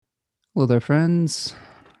Hello there, friends.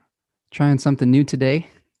 Trying something new today.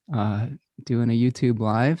 Uh, Doing a YouTube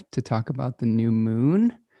live to talk about the new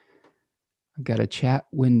moon. I've got a chat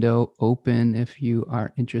window open if you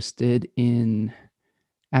are interested in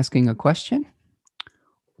asking a question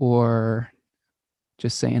or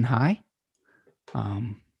just saying hi.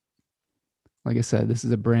 Um, like I said, this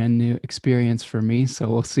is a brand new experience for me, so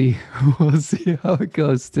we'll see. We'll see how it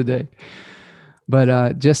goes today.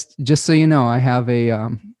 But just so you know, I have a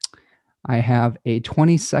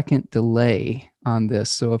 20-second delay on this.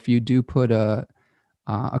 So if you do put a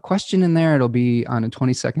question in there, it'll be on a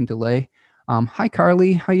 20-second delay. Hi,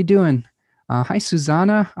 Carly. How you doing? Hi,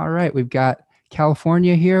 Susanna. All right, we've got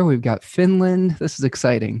California here. We've got Finland. This is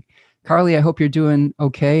exciting. Carly, I hope you're doing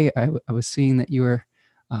okay. I was seeing that you were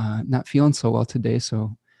not feeling so well today,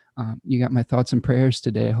 so you got my thoughts and prayers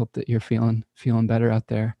today. I hope that you're feeling better out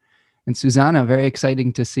there. And Susanna, very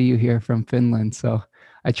exciting to see you here from Finland. So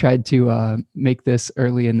I tried to make this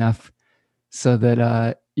early enough so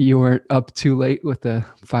that you weren't up too late with the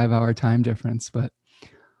 5-hour time difference. But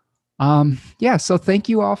yeah, so thank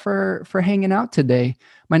you all for hanging out today.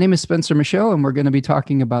 My name is Spencer Michaud, and we're going to be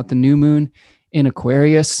talking about the new moon in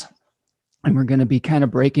Aquarius, and we're going to be kind of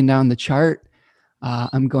breaking down the chart.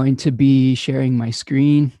 I'm going to be sharing my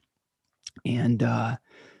screen and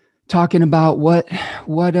talking about what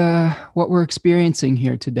we're experiencing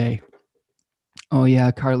here today. Oh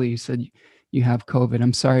yeah, Carly, you said you have COVID.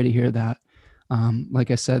 I'm sorry to hear that.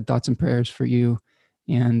 Like I said, thoughts and prayers for you,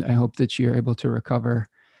 and I hope that you're able to recover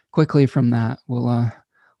quickly from that. We'll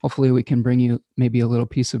hopefully we can bring you maybe a little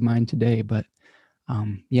peace of mind today. But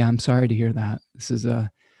yeah, I'm sorry to hear that. This is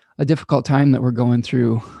a difficult time that we're going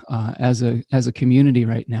through as a community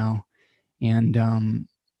right now, and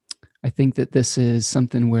I think that this is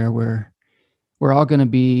something where we're all going to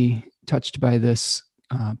be touched by this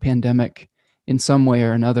pandemic in some way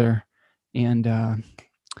or another. And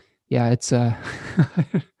yeah, it's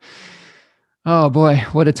oh boy,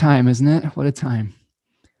 what a time, isn't it? What a time.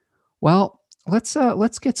 Well,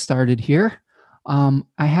 let's get started here.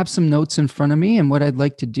 I have some notes in front of me, and what I'd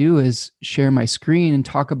like to do is share my screen and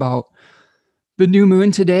talk about the new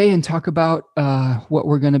moon today, and talk about what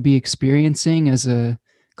we're going to be experiencing as a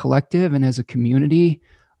collective and as a community.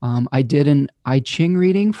 I did an I Ching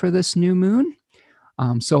reading for this new moon,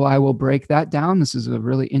 so I will break that down. This is a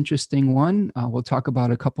really interesting one. We'll talk about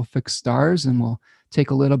a couple fixed stars, and we'll take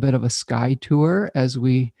a little bit of a sky tour as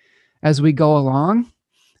we go along.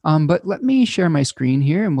 But let me share my screen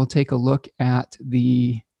here, and we'll take a look at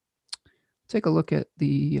the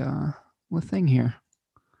the thing here,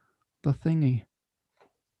 the thingy.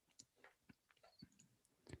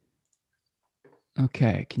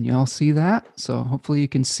 Okay, can you all see that? So hopefully you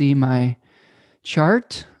can see my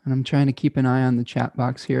chart, and I'm trying to keep an eye on the chat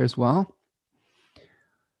box here as well.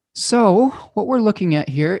 So what we're looking at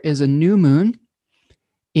here is a new moon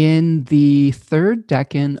in the third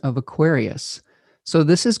decan of Aquarius. So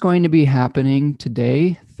this is going to be happening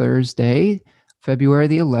today, Thursday, February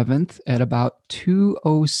the 11th at about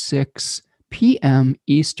 2:06 p.m.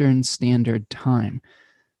 Eastern Standard Time.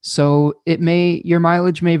 So your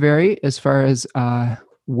mileage may vary as far as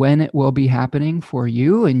when it will be happening for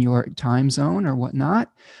you in your time zone or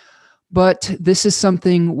whatnot. But this is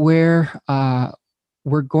something where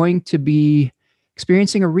we're going to be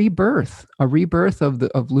experiencing a rebirth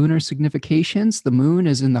of lunar significations. The moon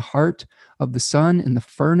is in the heart of the sun, in the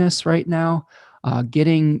furnace right now,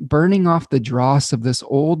 burning off the dross of this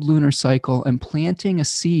old lunar cycle and planting a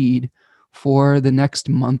seed for the next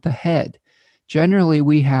month ahead. Generally,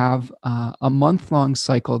 we have a month-long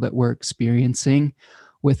cycle that we're experiencing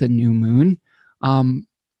with a new moon.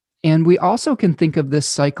 And we also can think of this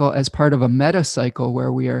cycle as part of a meta cycle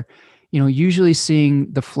where we are, usually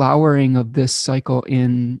seeing the flowering of this cycle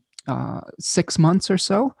in 6 months or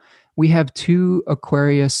so. We have 2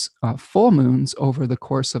 Aquarius full moons over the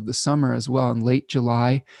course of the summer as well, in late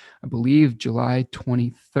July, I believe July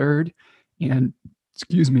 23rd, and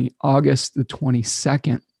August the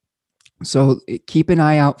 22nd. So keep an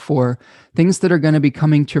eye out for things that are going to be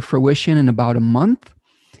coming to fruition in about a month,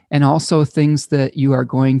 and also things that you are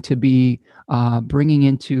going to be bringing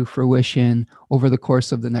into fruition over the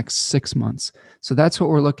course of the next 6 months. So that's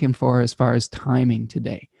what we're looking for as far as timing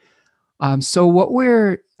today. So what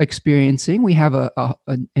we're experiencing, we have a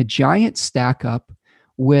giant stack up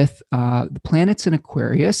with the planets in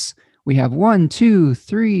Aquarius. We have 1, 2,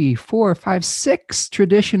 3, 4, 5, 6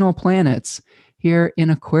 traditional planets here in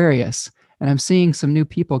Aquarius. And I'm seeing some new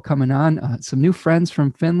people coming on, some new friends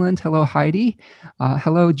from Finland. Hello, Heidi.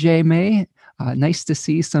 Hello, Jay May. Nice to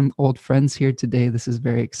see some old friends here today. This is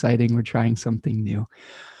very exciting. We're trying something new.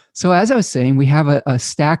 So as I was saying, we have a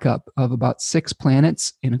stack up of about 6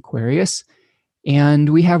 planets in Aquarius, and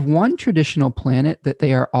we have one traditional planet that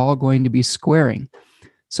they are all going to be squaring.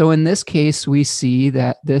 So in this case, we see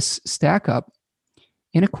that this stack up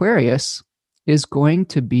in Aquarius is going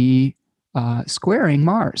to be squaring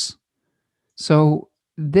Mars. So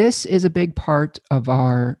this is a big part of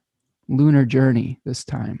our lunar journey this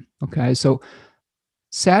time. Okay, so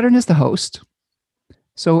Saturn is the host.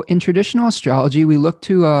 So in traditional astrology, we look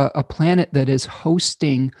to a planet that is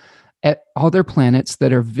hosting other planets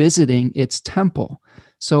that are visiting its temple.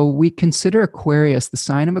 So we consider Aquarius, the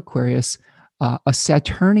sign of Aquarius, a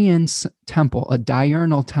Saturnian temple, a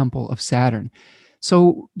diurnal temple of Saturn.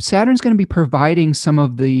 So Saturn's going to be providing some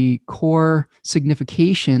of the core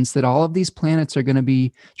significations that all of these planets are going to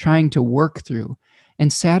be trying to work through.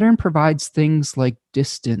 And Saturn provides things like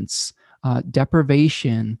distance,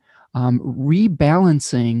 deprivation,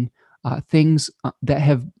 rebalancing things that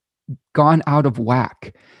have gone out of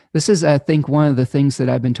whack. This is, I think, one of the things that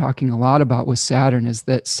I've been talking a lot about with Saturn is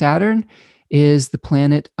that Saturn is the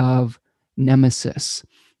planet of Nemesis.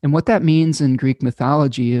 And what that means in Greek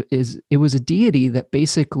mythology is it was a deity that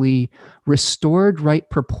basically restored right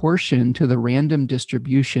proportion to the random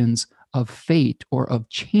distributions of fate or of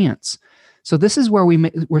chance. So this is where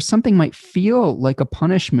where something might feel like a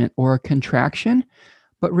punishment or a contraction,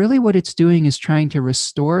 but really what it's doing is trying to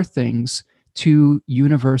restore things to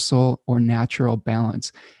universal or natural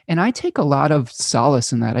balance. And I take a lot of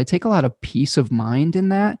solace in that. I take a lot of peace of mind in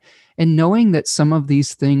that. And knowing that some of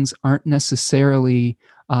these things aren't necessarily,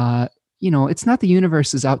 it's not the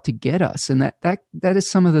universe is out to get us. And that is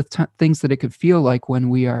some of the things that it could feel like when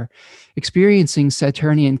we are experiencing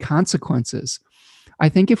Saturnian consequences. I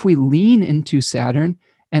think if we lean into Saturn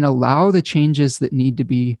and allow the changes that need to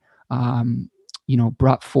be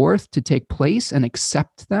brought forth to take place and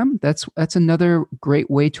accept them. That's another great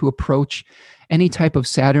way to approach any type of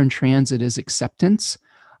Saturn transit is acceptance,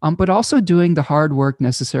 but also doing the hard work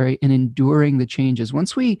necessary and enduring the changes.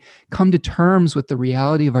 Once we come to terms with the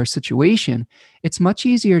reality of our situation, it's much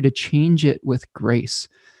easier to change it with grace.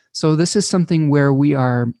 So this is something where we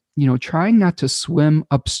are, trying not to swim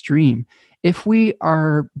upstream. If we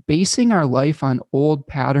are basing our life on old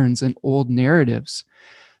patterns and old narratives,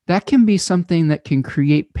 that can be something that can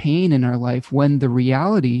create pain in our life when the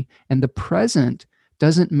reality and the present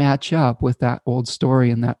doesn't match up with that old story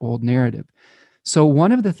and that old narrative. So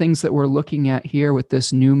one of the things that we're looking at here with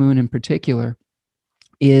this new moon in particular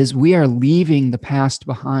is we are leaving the past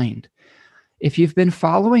behind. If you've been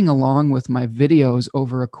following along with my videos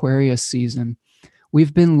over Aquarius season,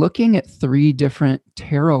 we've been looking at 3 different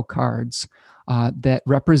tarot cards that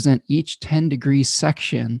represent each 10-degree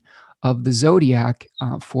section of the zodiac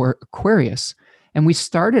for Aquarius. And we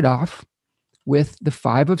started off with the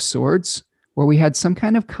 5 of Swords, where we had some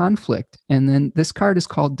kind of conflict. And then this card is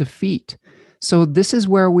called Defeat. So this is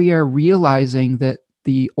where we are realizing that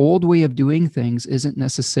the old way of doing things isn't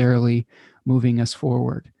necessarily moving us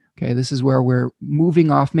forward. Okay, this is where we're moving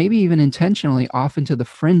off, maybe even intentionally off into the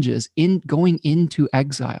fringes, going into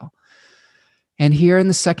exile. And here in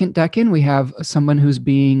the second decan, we have someone who's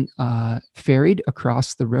being ferried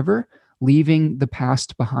across the river, leaving the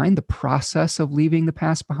past behind, the process of leaving the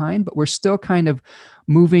past behind, but we're still kind of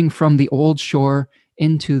moving from the old shore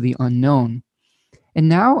into the unknown. And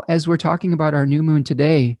now, as we're talking about our new moon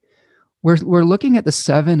today, we're looking at the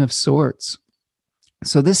 7 of Swords.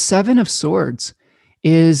 So this 7 of Swords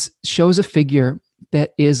shows a figure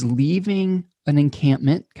that is leaving an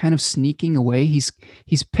encampment, kind of sneaking away. He's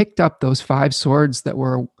picked up those 5 swords that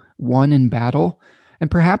were won in battle. And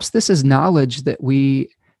perhaps this is knowledge that we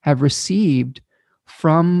have received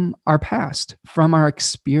from our past, from our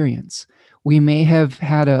experience. We may have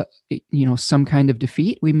had some kind of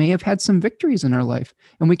defeat. We may have had some victories in our life,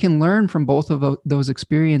 and we can learn from both of those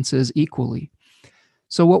experiences equally.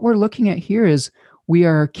 So what we're looking at here is we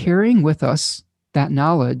are carrying with us that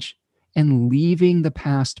knowledge and leaving the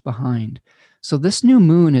past behind. So this new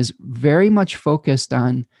moon is very much focused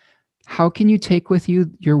on how can you take with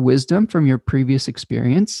you your wisdom from your previous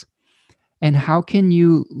experience, and how can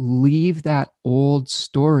you leave that old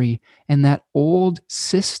story and that old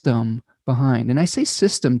system behind. And I say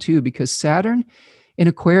system too, because Saturn in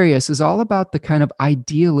Aquarius is all about the kind of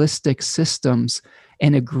idealistic systems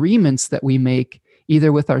and agreements that we make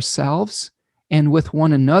either with ourselves and with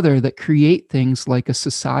one another that create things like a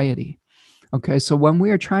society. Okay, so when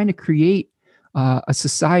we are trying to create a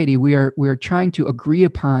society, we are trying to agree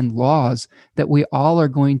upon laws that we all are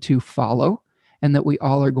going to follow and that we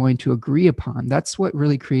all are going to agree upon. That's what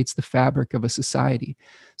really creates the fabric of a society.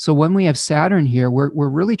 So when we have Saturn here, we're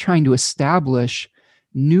really trying to establish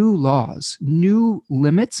new laws, new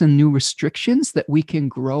limits, and new restrictions that we can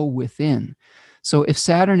grow within. So if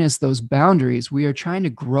Saturn is those boundaries, we are trying to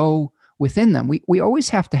grow within them. We always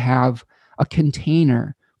have to have a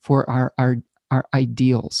container for our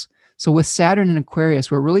ideals. So with Saturn and Aquarius,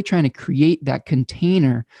 we're really trying to create that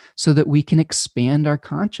container so that we can expand our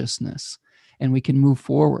consciousness and we can move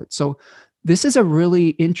forward. So this is a really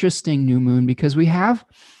interesting new moon because we have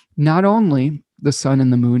not only the sun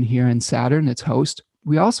and the moon here in Saturn, its host,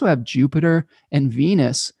 we also have Jupiter and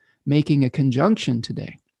Venus making a conjunction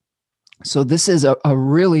today. So this is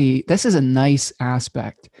this is a nice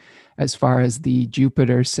aspect as far as the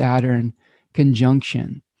Jupiter-Saturn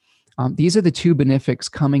conjunction. These are the two benefics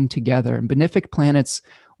coming together, and benefic planets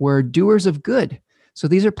were doers of good. So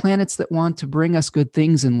these are planets that want to bring us good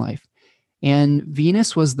things in life. And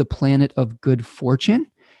Venus was the planet of good fortune,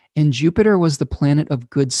 and Jupiter was the planet of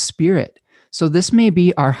good spirit. So this may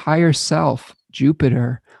be our higher self,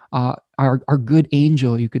 Jupiter, our good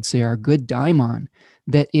angel, you could say, our good daimon,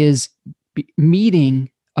 that is meeting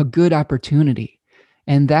a good opportunity.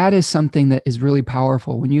 And that is something that is really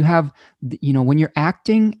powerful. When you have, when you're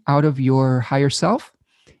acting out of your higher self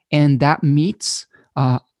and that meets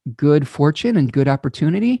good fortune and good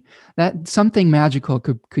opportunity, that something magical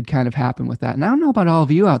could kind of happen with that. And I don't know about all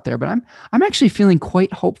of you out there, but I'm actually feeling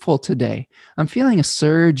quite hopeful today. I'm feeling a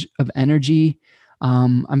surge of energy.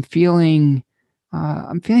 I'm feeling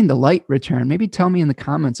the light return. Maybe tell me in the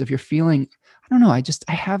comments if you're feeling, I don't know,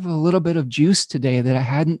 I have a little bit of juice today that I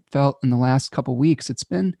hadn't felt in the last couple of weeks. It's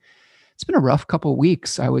been a rough couple of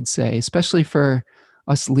weeks, I would say, especially for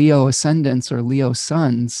us Leo ascendants or Leo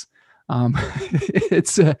suns.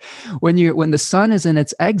 It's when the sun is in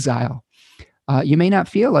its exile, you may not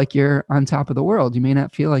feel like you're on top of the world. You may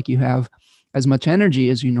not feel like you have as much energy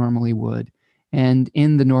as you normally would. And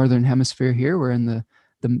in the northern hemisphere here, we're in the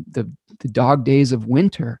dog days of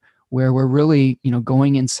winter, where we're really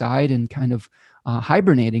going inside and kind of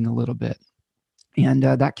hibernating a little bit, and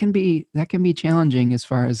that can be challenging as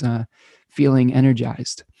far as feeling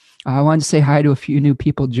energized. I wanted to say hi to a few new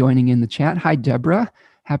people joining in the chat. Hi, Deborah.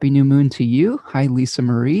 Happy new moon to you. Hi, Lisa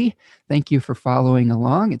Marie. Thank you for following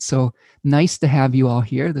along. It's so nice to have you all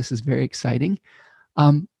here. This is very exciting.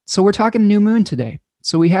 So we're talking new moon today.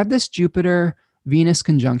 So we have this Jupiter-Venus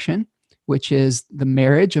conjunction, which is the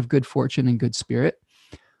marriage of good fortune and good spirit.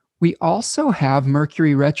 We also have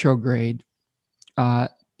Mercury retrograde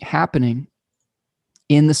happening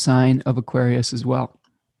in the sign of Aquarius as well.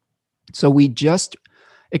 So we just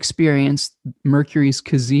experienced Mercury's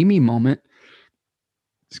Cazimi moment,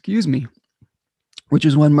 which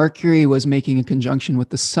is when Mercury was making a conjunction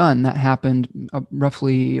with the sun. That happened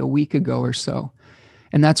roughly a week ago or so.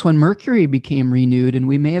 And that's when Mercury became renewed, and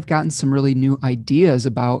we may have gotten some really new ideas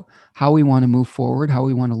about how we want to move forward, how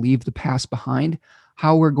we want to leave the past behind,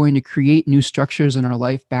 how we're going to create new structures in our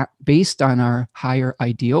life based on our higher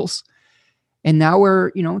ideals. And now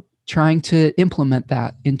we're, trying to implement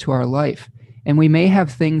that into our life. And we may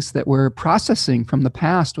have things that we're processing from the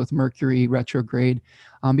past with Mercury retrograde,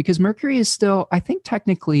 because Mercury is still, I think,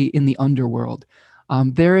 technically in the underworld.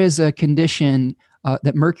 There is a condition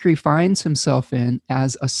that Mercury finds himself in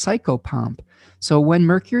as a psychopomp. So when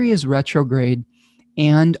Mercury is retrograde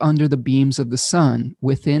and under the beams of the sun,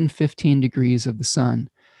 within 15 degrees of the sun,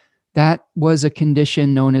 that was a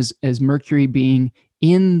condition known as Mercury being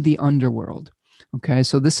in the underworld. Okay,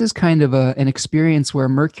 so this is kind of an experience where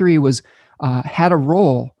Mercury was had a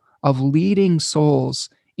role of leading souls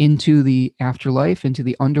into the afterlife, into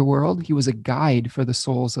the underworld. He was a guide for the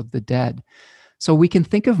souls of the dead. So we can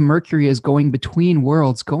think of Mercury as going between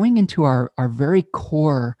worlds, going into our very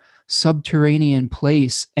core subterranean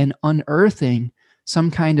place and unearthing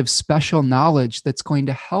some kind of special knowledge that's going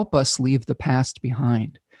to help us leave the past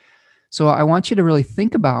behind. So I want you to really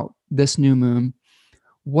think about this new moon.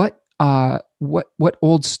 What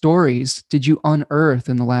old stories did you unearth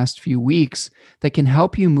in the last few weeks that can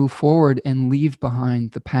help you move forward and leave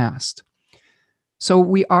behind the past? So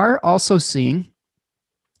we are also seeing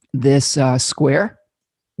this square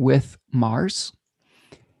with Mars.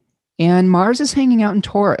 And Mars is hanging out in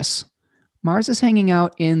Taurus. Mars is hanging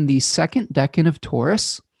out in the second decan of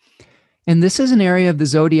Taurus. And this is an area of the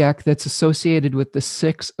zodiac that's associated with the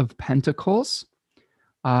Six of Pentacles.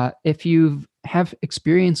 If you have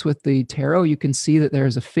experience with the tarot, you can see that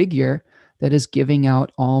there's a figure that is giving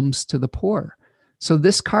out alms to the poor. So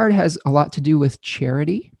this card has a lot to do with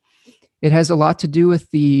charity. It has a lot to do with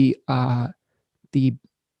the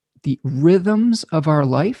rhythms of our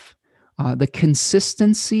life, the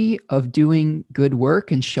consistency of doing good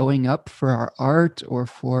work and showing up for our art or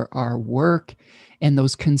for our work, and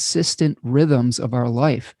those consistent rhythms of our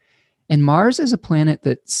life. And Mars is a planet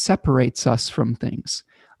that separates us from things.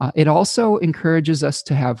 It also encourages us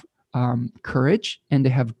to have courage and to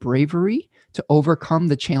have bravery to overcome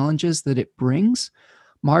the challenges that it brings.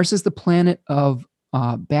 Mars is the planet of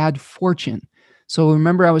bad fortune. So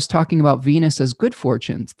remember, I was talking about Venus as good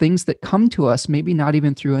fortune, things that come to us, maybe not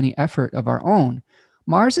even through any effort of our own.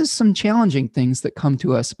 Mars is some challenging things that come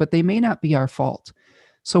to us, but they may not be our fault.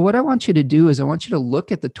 So what I want you to do is I want you to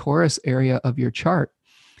look at the Taurus area of your chart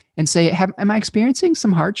and say, am I experiencing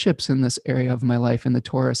some hardships in this area of my life, in the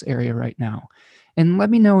Taurus area right now? And let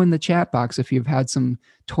me know in the chat box if you've had some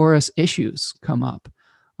Taurus issues come up.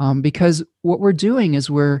 Because what we're doing is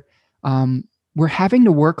we're having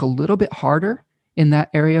to work a little bit harder in that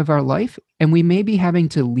area of our life, and we may be having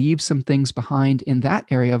to leave some things behind in that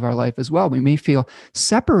area of our life as well. We may feel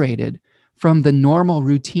separated from the normal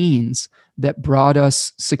routines that brought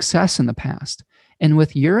us success in the past. And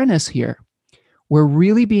with Uranus here, we're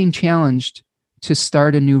really being challenged to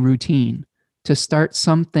start a new routine, to start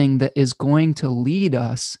something that is going to lead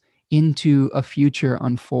us into a future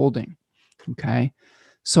unfolding. Okay.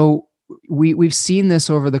 So we've seen this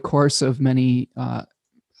over the course of many, the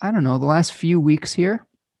last few weeks here.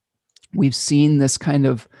 We've seen this kind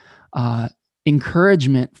of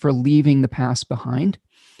encouragement for leaving the past behind.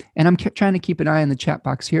 And I'm trying to keep an eye on the chat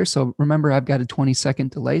box here. So remember, I've got a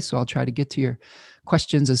 20-second delay, so I'll try to get to your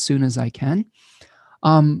questions as soon as I can.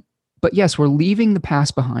 But yes, we're leaving the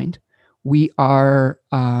past behind. We are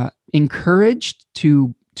encouraged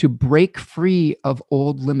to break free of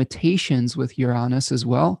old limitations with Uranus as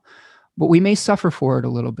well, but we may suffer for it a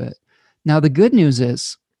little bit. Now, the good news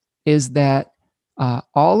is that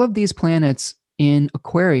all of these planets in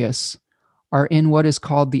Aquarius are in what is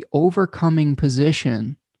called the overcoming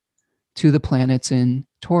position to the planets in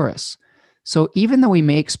Taurus. So even though we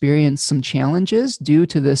may experience some challenges due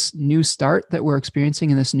to this new start that we're experiencing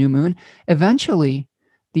in this new moon, eventually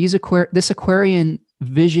this Aquarian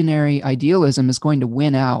visionary idealism is going to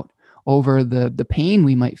win out over the pain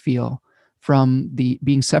we might feel from the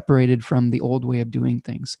being separated from the old way of doing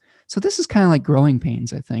things. So this is kind of like growing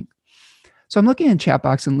pains, I think. So I'm looking in the chat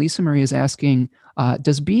box, and Lisa Marie is asking,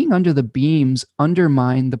 does being under the beams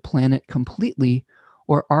undermine the planet completely,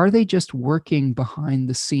 or are they just working behind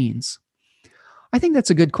the scenes? I think that's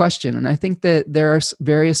a good question, and I think that there are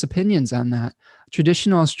various opinions on that.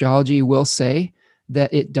 Traditional astrology will say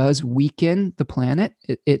that it does weaken the planet.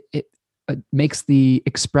 It makes the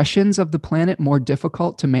expressions of the planet more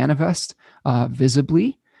difficult to manifest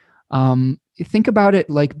visibly. Think about it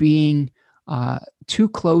like being too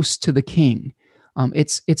close to the king.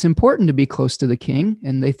 It's important to be close to the king,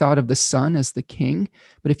 and they thought of the sun as the king.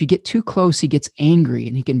 But if you get too close, he gets angry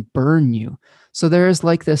and he can burn you. So there is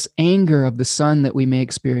like this anger of the sun that we may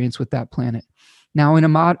experience with that planet. Now, in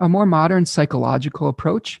a more modern psychological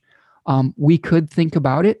approach, we could think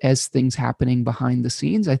about it as things happening behind the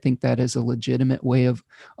scenes. I think that is a legitimate way of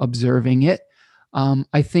observing it.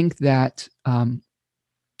 I think that, I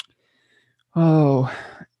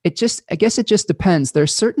guess it just depends. There are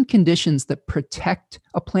certain conditions that protect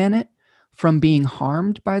a planet from being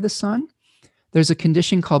harmed by the sun. There's a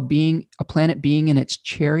condition called a planet being in its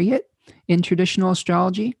chariot in traditional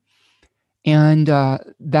astrology. And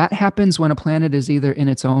that happens when a planet is either in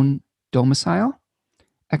its own domicile,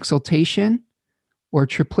 exaltation, or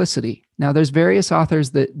triplicity. Now, there's various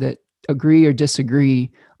authors that agree or disagree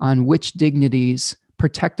on which dignities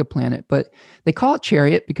protect a planet, but they call it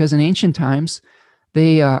chariot because in ancient times,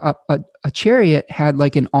 a chariot had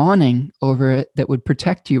like an awning over it that would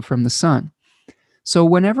protect you from the sun. So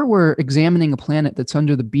whenever we're examining a planet that's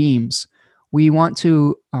under the beams, we want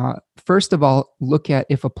to, first of all, look at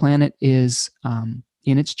if a planet is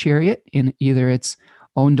in its chariot, in either its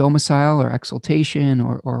own domicile or exaltation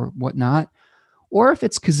or whatnot, or if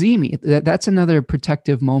it's cazimi. That's another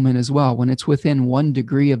protective moment as well. When it's within 1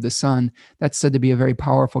 degree of the sun, that's said to be a very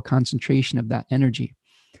powerful concentration of that energy.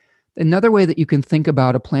 Another way that you can think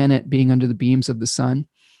about a planet being under the beams of the sun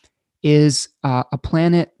is a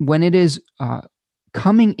planet, when it is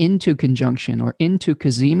coming into conjunction or into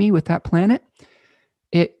cazimi with that planet,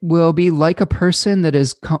 it will be like a person that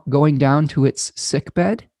is going down to its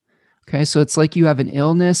sickbed. Okay, so it's like you have an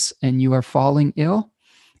illness and you are falling ill,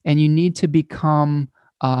 and you need to become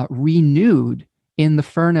renewed in the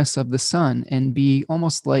furnace of the sun and be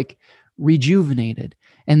almost like rejuvenated.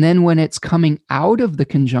 And then when it's coming out of the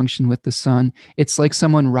conjunction with the sun, it's like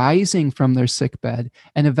someone rising from their sickbed.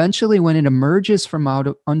 And eventually, when it emerges from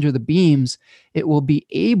under the beams, it will be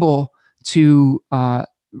able to,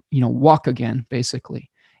 walk again, basically.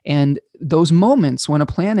 And those moments when a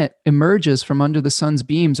planet emerges from under the sun's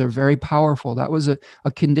beams are very powerful. That was a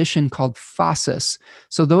condition called phasis.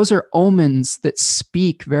 So those are omens that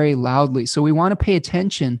speak very loudly. So we want to pay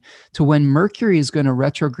attention to when Mercury is going to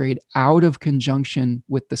retrograde out of conjunction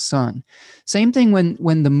with the sun. Same thing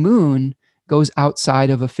when the moon goes outside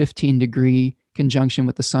of a 15-degree conjunction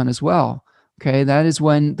with the sun as well. Okay, that is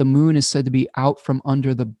when the moon is said to be out from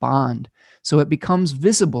under the bond. So it becomes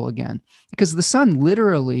visible again, because the sun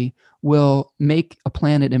literally will make a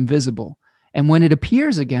planet invisible. And when it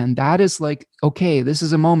appears again, that is like, okay, this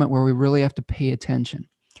is a moment where we really have to pay attention.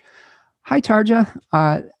 Hi, Tarja.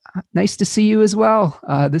 Nice to see you as well.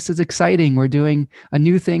 This is exciting. We're doing a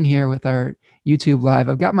new thing here with our YouTube Live.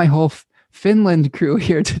 I've got my whole Finland crew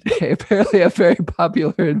here today. Apparently, I'm very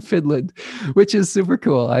popular in Finland, which is super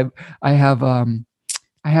cool. I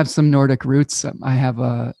have some Nordic roots. I have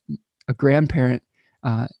a grandparent's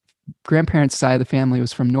side of the family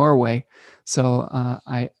was from Norway, so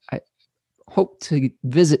I hope to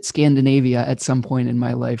visit Scandinavia at some point in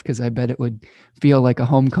my life, because I bet it would feel like a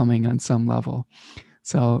homecoming on some level.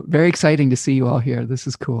 So very exciting to see you all here. This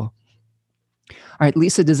is cool. All right,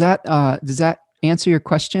 Lisa, does that answer your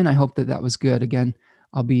question? I hope that was good. Again,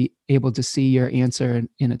 I'll be able to see your answer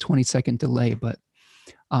in a 20-second delay, but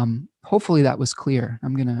hopefully that was clear.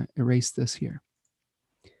 I'm going to erase this here.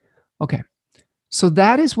 Okay, so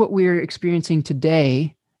that is what we're experiencing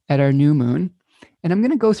today at our new moon. And I'm going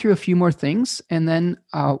to go through a few more things, and then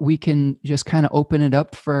we can just kind of open it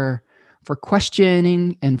up for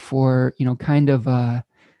questioning and for, kind of,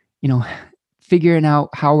 figuring out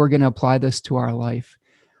how we're going to apply this to our life.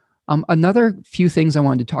 Another few things I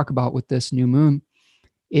wanted to talk about with this new moon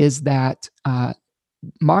is that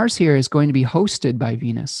Mars here is going to be hosted by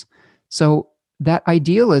Venus. So that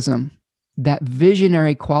idealism, that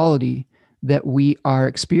visionary quality that we are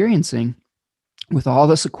experiencing with all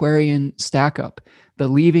this Aquarian stack up, the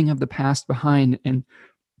leaving of the past behind and,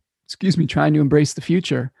 trying to embrace the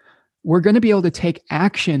future, we're going to be able to take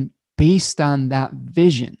action based on that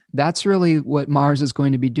vision. That's really what Mars is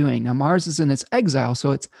going to be doing. Now, Mars is in its exile,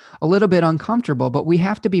 so it's a little bit uncomfortable, but we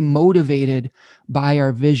have to be motivated by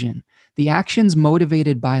our vision. The actions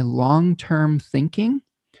motivated by long-term thinking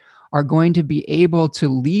are going to be able to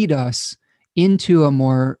lead us into a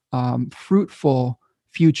more fruitful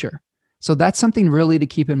future. So that's something really to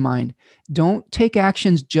keep in mind. Don't take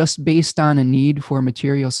actions just based on a need for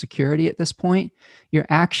material security at this point. Your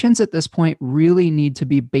actions at this point really need to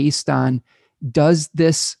be based on, does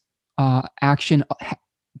this action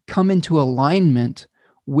come into alignment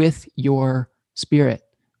with your spirit,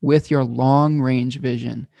 with your long-range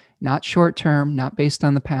vision? Not short-term, not based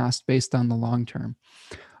on the past, based on the long-term.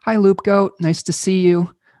 Hi, Loop Goat. Nice to see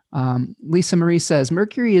you. Lisa Marie says,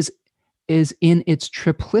 Mercury is in its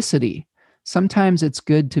triplicity. Sometimes it's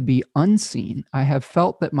good to be unseen. I have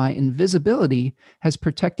felt that my invisibility has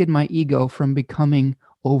protected my ego from becoming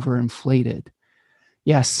overinflated.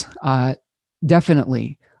 Yes,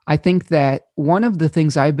 definitely. I think that one of the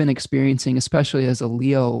things I've been experiencing, especially as a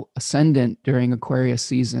Leo ascendant during Aquarius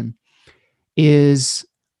season, is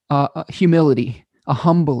humility, a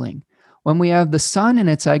humbling. When we have the sun in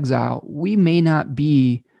its exile, we may not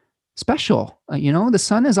be special. The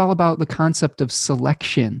sun is all about the concept of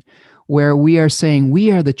selection, where we are saying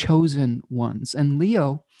we are the chosen ones. And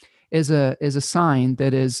Leo is a sign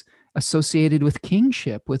that is associated with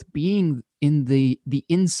kingship, with being in the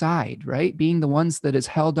inside, right? Being the ones that is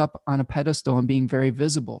held up on a pedestal and being very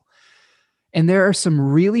visible. And there are some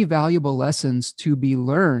really valuable lessons to be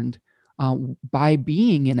learned by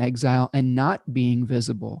being in exile and not being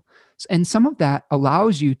visible. And some of that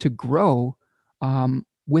allows you to grow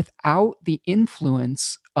without the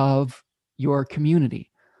influence of your community.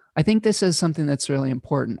 I think this is something that's really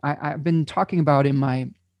important. I've been talking about in my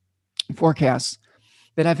forecasts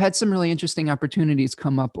that I've had some really interesting opportunities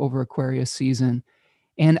come up over Aquarius season,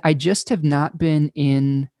 and I just have not been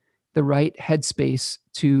in the right headspace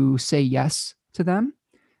to say yes to them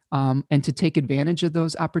and to take advantage of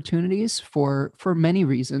those opportunities for many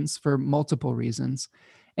reasons, for multiple reasons.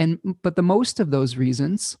 But the most of those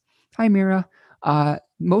reasons, hi Mira,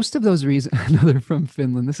 most of those reasons, I know they're from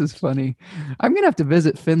Finland. This is funny. I'm going to have to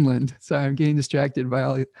visit Finland. Sorry, I'm getting distracted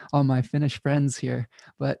by all my Finnish friends here,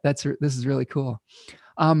 but this is really cool.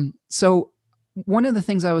 So one of the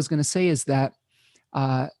things I was going to say is that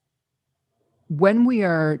when we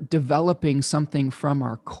are developing something from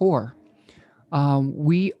our core,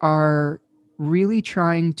 we are really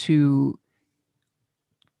trying to,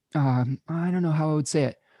 I don't know how I would say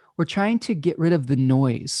it. We're trying to get rid of the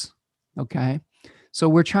noise. Okay. So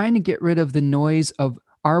we're trying to get rid of the noise of,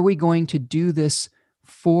 are we going to do this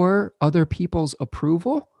for other people's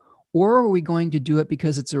approval, or are we going to do it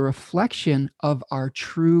because it's a reflection of our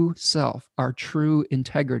true self, our true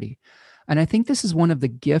integrity? And I think this is one of the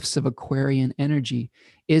gifts of Aquarian energy,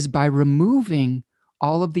 is by removing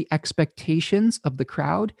all of the expectations of the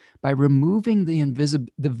crowd, by removing the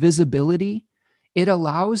visibility, it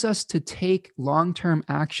allows us to take long-term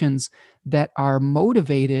actions that are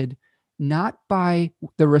motivated not by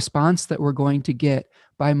the response that we're going to get,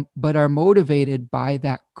 but are motivated by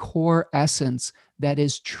that core essence that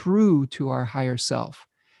is true to our higher self.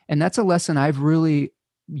 And that's a lesson I've really,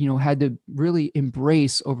 had to really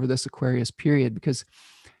embrace over this Aquarius period, because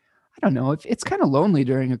I don't know, if it's kind of lonely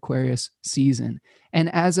during Aquarius season.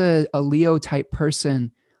 And as a Leo type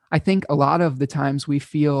person, I think a lot of the times we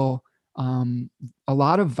feel a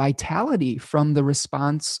lot of vitality from the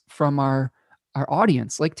response from our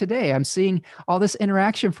audience. Like today, I'm seeing all this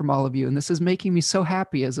interaction from all of you, and this is making me so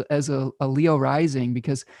happy as a Leo rising,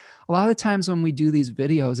 because a lot of the times when we do these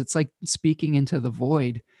videos, it's like speaking into the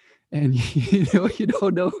void, and you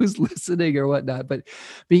don't know who's listening or whatnot. But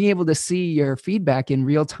being able to see your feedback in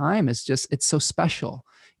real time is it's so special,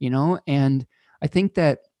 And I think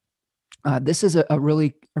that this is a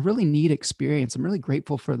really neat experience. I'm really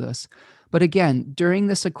grateful for this. But again, during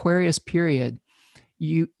this Aquarius period,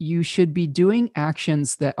 you should be doing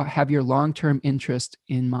actions that have your long-term interest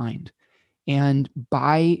in mind. And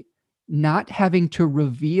by not having to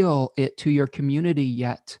reveal it to your community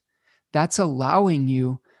yet, that's allowing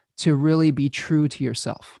you to really be true to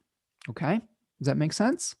yourself. Okay? Does that make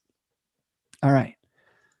sense? All right.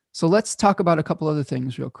 So let's talk about a couple other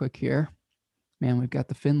things real quick here. Man, we've got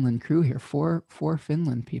the Finland crew here. Four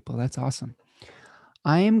Finland people. That's awesome.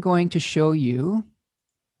 I am going to show you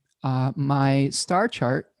my star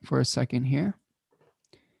chart for a second here.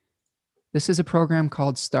 This is a program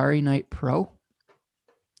called Starry Night Pro.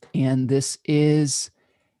 And this is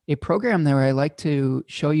a program there where I like to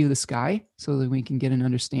show you the sky so that we can get an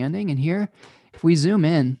understanding. And here, if we zoom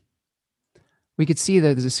in, we could see that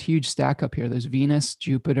there's this huge stack up here. There's Venus,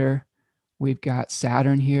 Jupiter. We've got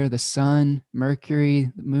Saturn here, the sun,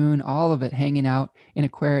 Mercury, the moon, all of it hanging out in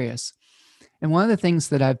Aquarius. And one of the things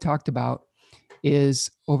that I've talked about is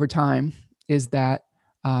over time is that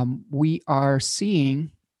we are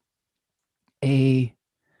seeing a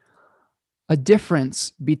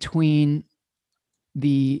difference between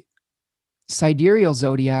the sidereal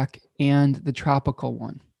zodiac and the tropical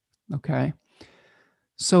one. Okay,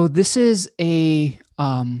 so this is a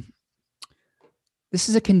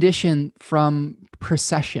condition from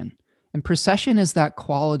precession, and precession is that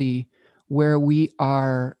quality where we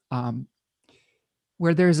are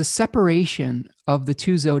where there's a separation of the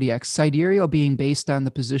two zodiacs, sidereal being based on the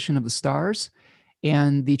position of the stars,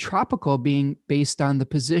 and the tropical being based on the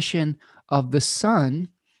position of the sun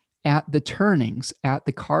at the turnings, at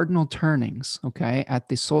the cardinal turnings, okay, at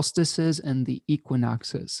the solstices and the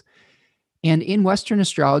equinoxes. And in Western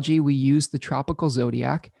astrology, we use the tropical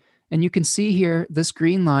zodiac. And you can see here, this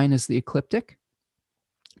green line is the ecliptic.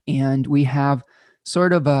 And we have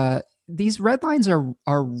sort of these red lines are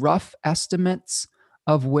rough estimates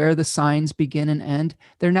of where the signs begin and end.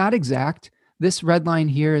 They're not exact. This red line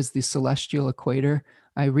here is the celestial equator.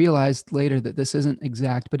 I realized later that this isn't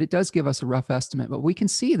exact, but it does give us a rough estimate. But we can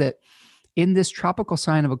see that in this tropical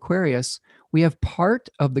sign of Aquarius, we have part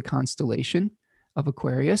of the constellation of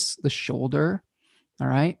Aquarius, the shoulder, all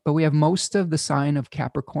right? But we have most of the sign of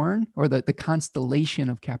Capricorn, or the constellation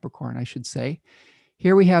of Capricorn, I should say.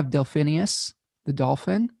 Here we have Delphinius, the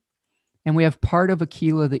dolphin, and we have part of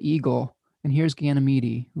Aquila, the eagle, and here's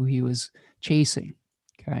Ganymede, who he was chasing,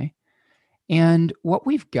 okay? And what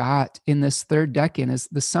we've got in this third decan is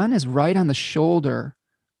the sun is right on the shoulder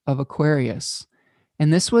of Aquarius.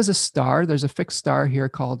 And this was a star. There's a fixed star here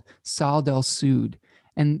called Sal del Sud.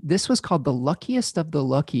 And this was called the luckiest of the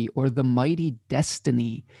lucky, or the mighty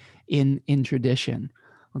destiny in tradition.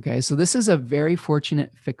 Okay, so this is a very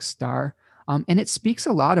fortunate fixed star. And it speaks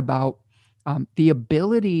a lot about the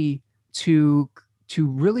ability to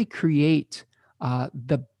really create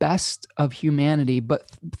the best of humanity,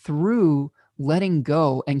 but through letting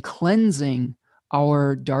go and cleansing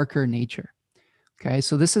our darker nature. Okay,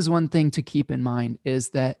 so this is one thing to keep in mind, is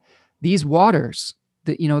that these waters,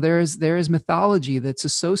 that there is mythology that's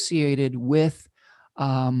associated with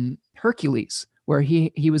Hercules, where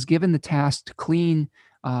he was given the task to clean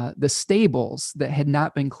the stables that had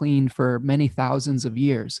not been cleaned for many thousands of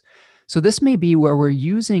years. So this may be where we're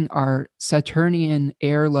using our Saturnian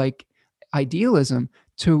air-like idealism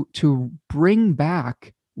to bring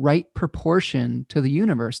back right proportion to the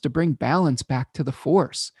universe, to bring balance back to the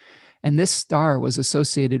force. And this star was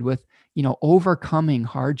associated with, overcoming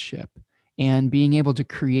hardship and being able to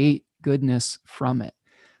create goodness from it.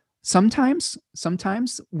 Sometimes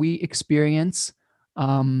we experience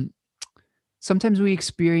um, sometimes we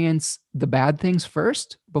experience the bad things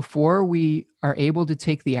first before we are able to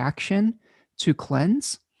take the action to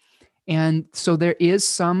cleanse. And so there is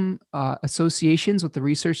some associations with the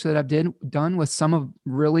research that I've done with some of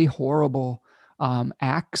really horrible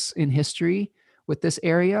acts in history with this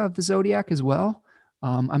area of the zodiac as well.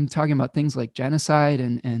 I'm talking about things like genocide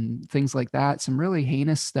and things like that, some really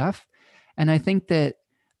heinous stuff. And I think that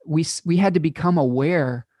we had to become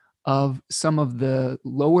aware of some of the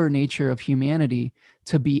lower nature of humanity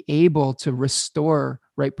to be able to restore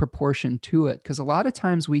right proportion to it. Because a lot of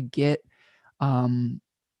times we get um,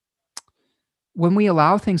 when we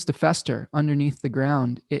allow things to fester underneath the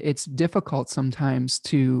ground, it's difficult sometimes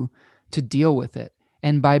to deal with it.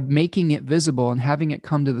 And by making it visible and having it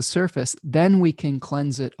come to the surface, then we can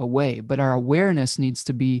cleanse it away. But our awareness needs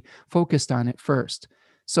to be focused on it first.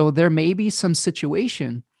 So there may be some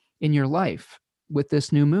situation in your life with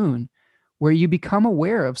this new moon where you become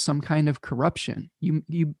aware of some kind of corruption.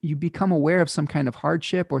 You become aware of some kind of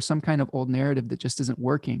hardship or some kind of old narrative that just isn't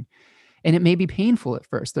working, and it may be painful at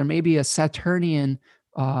first. There may be a Saturnian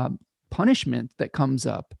uh, punishment that comes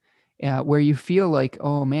up where you feel like,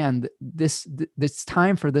 oh man, this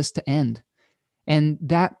time for this to end. And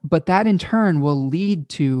but that in turn will lead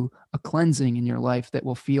to a cleansing in your life that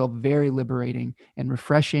will feel very liberating and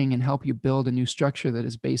refreshing and help you build a new structure that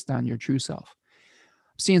is based on your true self.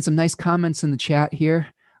 I'm seeing some nice comments in the chat here.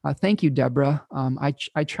 Thank you, Deborah.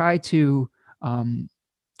 I try to um,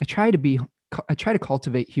 I try to be I try to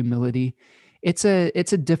cultivate humility. It's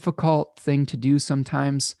a difficult thing to do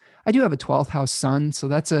sometimes. I do have a 12th house sun, so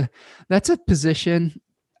that's a position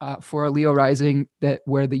for a Leo rising that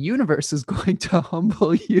where the universe is going to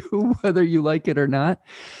humble you whether you like it or not.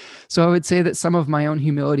 So I would say that some of my own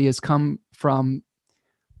humility has come from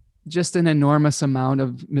just an enormous amount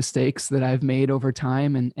of mistakes that I've made over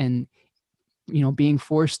time, and being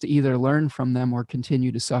forced to either learn from them or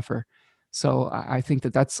continue to suffer. So I think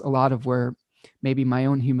that that's a lot of where maybe my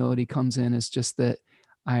own humility comes in, is just that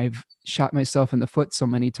I've shot myself in the foot so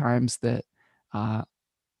many times that uh,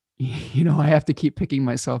 I have to keep picking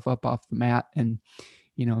myself up off the mat and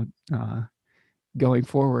you know uh, going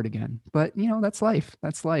forward again. But that's life.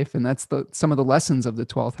 That's life, and that's some of the lessons of the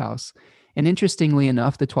 12th house. And interestingly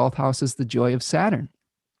enough, the 12th house is the joy of Saturn.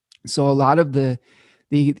 So a lot of the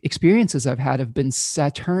experiences I've had have been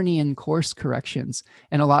Saturnian course corrections.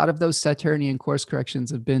 And a lot of those Saturnian course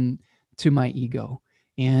corrections have been to my ego.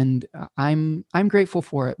 And I'm grateful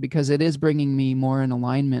for it, because it is bringing me more in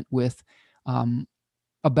alignment with um,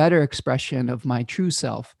 a better expression of my true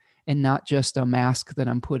self, and not just a mask that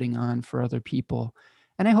I'm putting on for other people.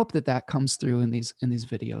 And I hope that that comes through in these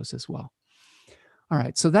videos as well. All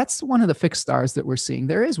right, so that's one of the fixed stars that we're seeing.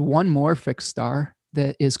 There is one more fixed star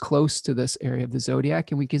that is close to this area of the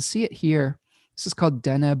zodiac, and we can see it here. This is called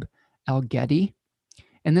Deneb Algedi,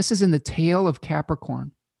 and this is in the tail of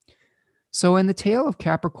Capricorn. So in the tail of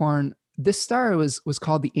Capricorn, this star was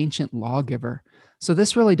called the ancient lawgiver. So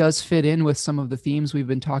this really does fit in with some of the themes we've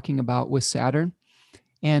been talking about with Saturn,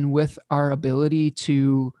 and with our ability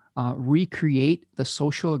to recreate the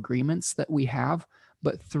social agreements that we have,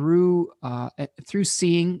 but through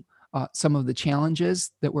seeing some of the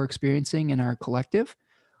challenges that we're experiencing in our collective.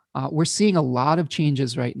 We're seeing a lot of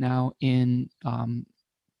changes right now in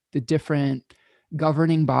the different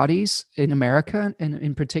governing bodies in America, and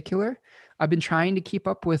in particular. I've been trying to keep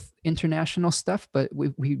up with international stuff, but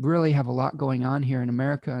we really have a lot going on here in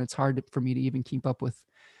America. It's hard for me to even keep up with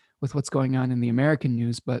what's going on in the American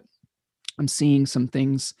news, but I'm seeing some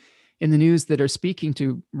things in the news that are speaking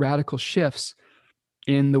to radical shifts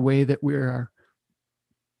in the way that we are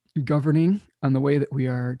governing, on the way that we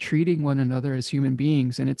are treating one another as human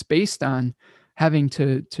beings. And it's based on having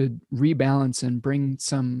to rebalance and bring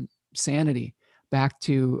some sanity back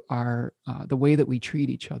to our the way that we treat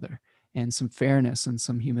each other, and some fairness and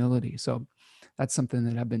some humility. So that's something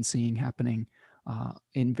that I've been seeing happening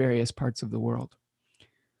in various parts of the world.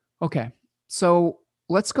 Okay, so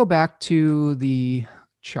let's go back to the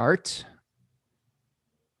chart.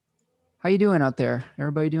 How you doing out there?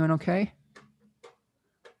 Everybody doing okay?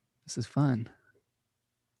 This is fun.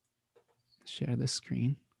 Share this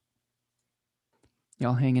screen.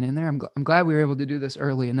 Y'all hanging in there? I'm glad we were able to do this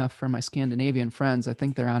early enough for my Scandinavian friends. I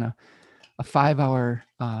think they're on a 5-hour,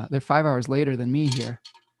 they're 5 hours later than me here.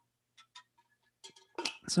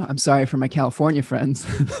 So I'm sorry for my California friends.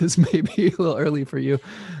 This may be a little early for you,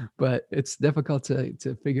 but it's difficult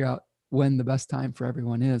to figure out when the best time for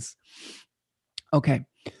everyone is. Okay,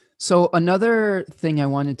 So another thing I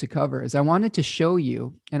wanted to cover is I wanted to show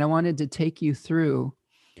you, and I wanted to take you through,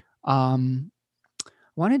 um,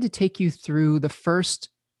 the first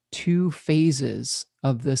two phases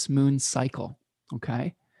of this moon cycle.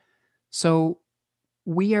 Okay. So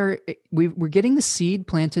we're getting the seed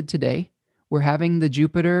planted today. We're having the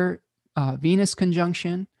Jupiter Venus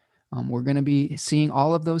conjunction. We're going to be seeing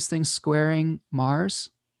all of those things squaring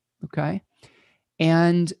Mars. Okay.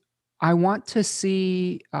 And I want to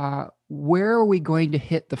see where are we going to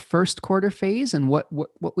hit the first quarter phase and what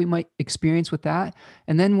we might experience with that,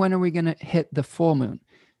 and then when are we going to hit the full moon?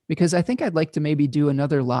 Because I think I'd like to maybe do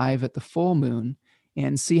another live at the full moon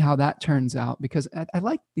and see how that turns out. Because I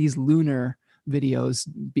like these lunar videos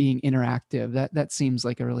being interactive. That seems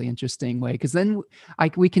like a really interesting way. Because then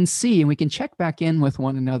we can see and we can check back in with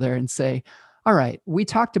one another and say, all right, we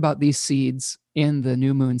talked about these seeds in the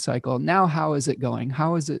new moon cycle. Now, how is it going?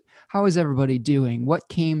 How is everybody doing? What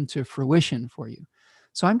came to fruition for you?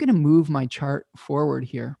 So I'm going to move my chart forward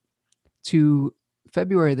here to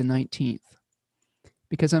February the 19th,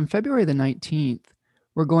 because on February the 19th,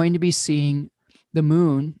 we're going to be seeing the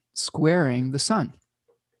moon squaring the sun.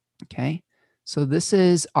 Okay. So this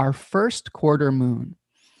is our first quarter moon.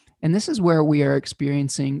 And this is where we are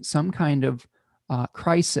experiencing some kind of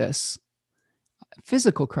crisis.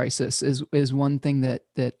 Physical crisis is one thing that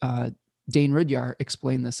Dane Rudhyar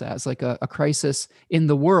explained this as, like a crisis in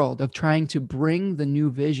the world of trying to bring the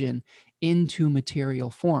new vision into material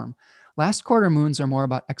form. Last quarter moons are more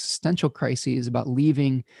about existential crises, about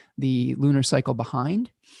leaving the lunar cycle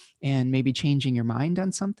behind and maybe changing your mind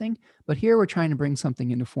on something. But here we're trying to bring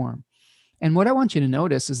something into form. And what I want you to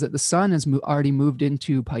notice is that the sun has already moved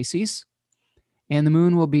into Pisces and the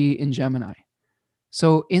moon will be in Gemini.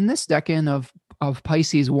 So in this decan of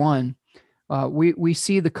Pisces 1, we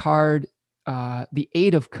see the card, the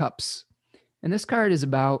Eight of Cups. And this card is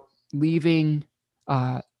about leaving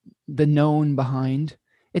the known behind.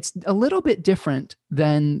 It's a little bit different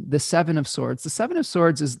than the Seven of Swords. The Seven of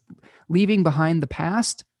Swords is leaving behind the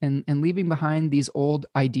past and leaving behind these old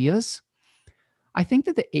ideas. I think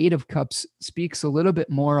that the Eight of Cups speaks a little bit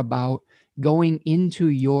more about going into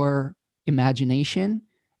your imagination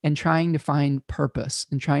and trying to find purpose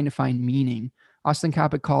and trying to find meaning. Austin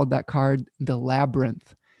Coppock called that card the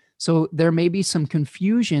labyrinth. So there may be some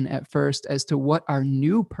confusion at first as to what our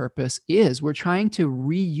new purpose is. We're trying to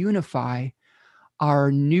reunify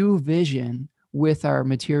our new vision with our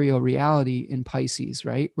material reality in Pisces,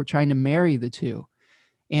 right? We're trying to marry the two.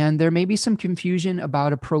 And there may be some confusion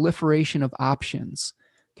about a proliferation of options.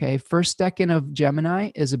 Okay, first decan of Gemini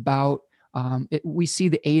is about, we see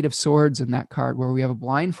the Eight of Swords in that card where we have a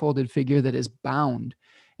blindfolded figure that is bound.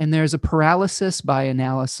 And there's a paralysis by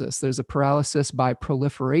analysis. There's a paralysis by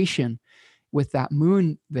proliferation with that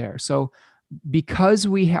moon there. So because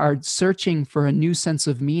we are searching for a new sense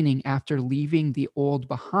of meaning after leaving the old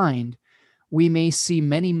behind, we may see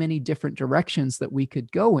many, many different directions that we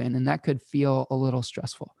could go in, and that could feel a little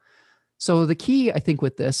stressful. So the key, I think,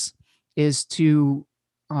 with this is to,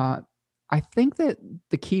 I think that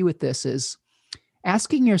the key with this is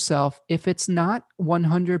asking yourself, if it's not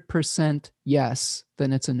 100% yes,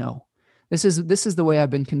 then it's a no. This is the way I've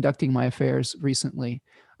been conducting my affairs recently.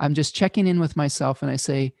 I'm just checking in with myself and I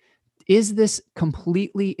say, is this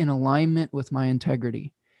completely in alignment with my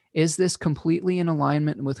integrity? Is this completely in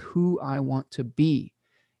alignment with who I want to be?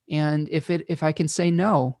 And if I can say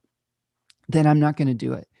no, then I'm not going to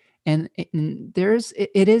do it. And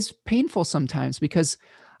it is painful sometimes because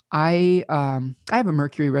I have a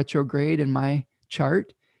Mercury retrograde in my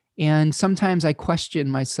chart, and sometimes I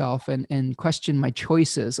question myself and question my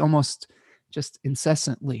choices almost just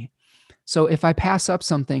incessantly. So if I pass up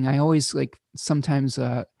something, I always sometimes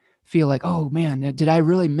feel like, oh man, did I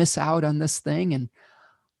really miss out on this thing? And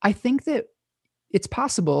I think that it's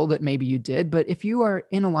possible that maybe you did, but if you are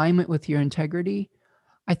in alignment with your integrity,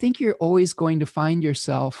 I think you're always going to find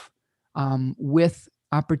yourself with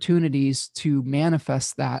opportunities to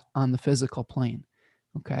manifest that on the physical plane.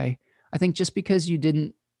 Okay. I think just because you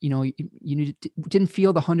didn't, you didn't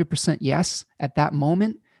feel the 100% yes at that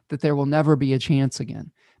moment, that there will never be a chance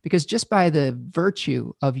again. Because just by the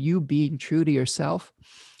virtue of you being true to yourself,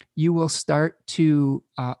 you will start to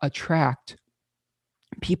attract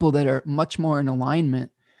people that are much more in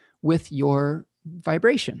alignment with your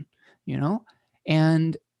vibration,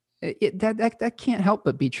 and that can't help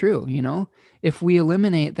but be true. If we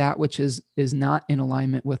eliminate that which is not in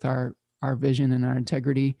alignment with our vision and our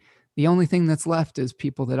integrity, the only thing that's left is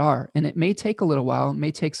people that are. And it may take a little while, it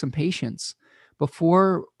may take some patience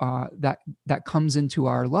before that comes into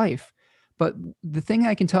our life. But the thing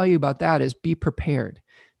I can tell you about that is be prepared.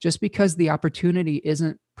 Just because the opportunity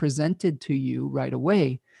isn't presented to you right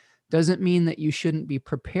away doesn't mean that you shouldn't be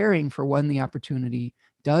preparing for when the opportunity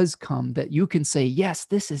does come, that you can say, yes,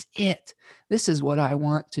 this is it. This is what I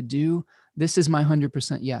want to do. This is my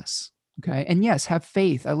 100% yes. Okay. And yes, have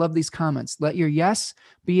faith. I love these comments. Let your yes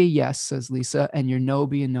be a yes, says Lisa, and your no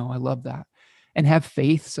be a no. I love that. And have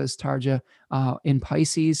faith, says Tarja, in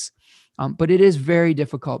Pisces. But it is very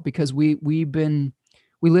difficult because we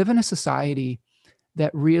live in a society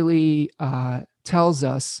that really tells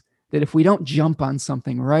us that if we don't jump on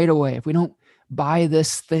something right away, if we don't buy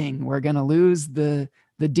this thing, we're going to lose the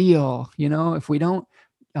deal. If we don't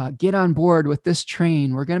get on board with this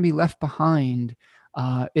train, we're going to be left behind.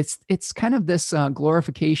 It's kind of this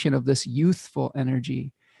glorification of this youthful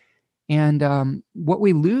energy. And what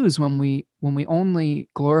we lose when we only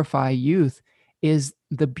glorify youth is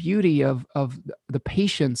the beauty of the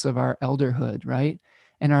patience of our elderhood, right?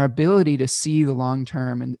 And our ability to see the long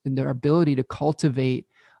term, and our ability to cultivate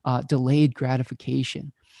delayed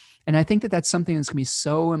gratification. And I think that that's something that's going to be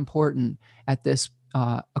so important at this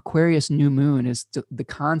Aquarius new moon, is the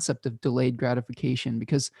concept of delayed gratification.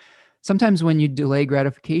 Because sometimes when you delay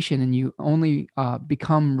gratification and you only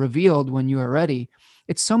become revealed when you are ready,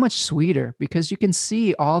 it's so much sweeter because you can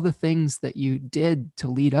see all the things that you did to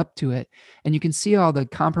lead up to it, and you can see all the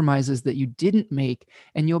compromises that you didn't make,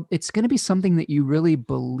 and it's going to be something that you really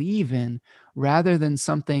believe in, rather than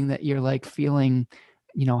something that you're like feeling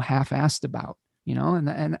half-assed about.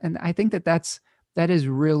 And I think that is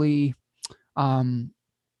really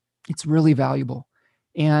it's really valuable.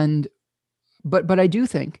 And but I do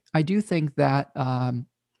think that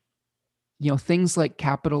things like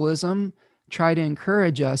capitalism try to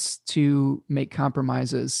encourage us to make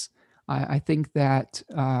compromises. I think that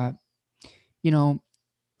I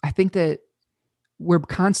think that we're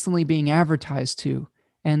constantly being advertised to,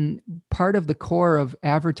 and part of the core of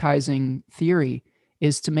advertising theory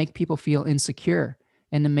is to make people feel insecure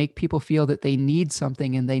and to make people feel that they need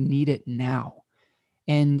something and they need it now.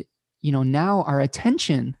 And now our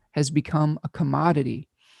attention has become a commodity.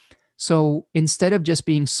 So instead of just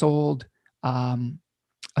being sold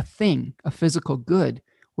a thing, a physical good,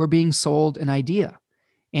 we're being sold an idea.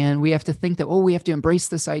 And we have to think that, we have to embrace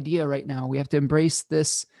this idea right now. We have to embrace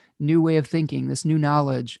this new way of thinking, this new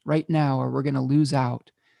knowledge right now, or we're going to lose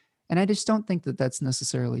out. And I just don't think that that's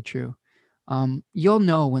necessarily true. You'll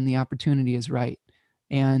know when the opportunity is right.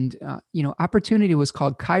 And, opportunity was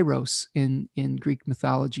called Kairos in Greek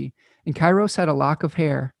mythology. And Kairos had a lock of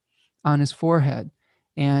hair on his forehead.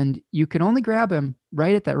 And you could only grab him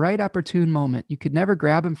right at that right opportune moment. You could never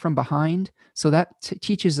grab him from behind. So that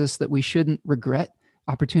teaches us that we shouldn't regret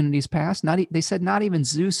opportunities past. They said not even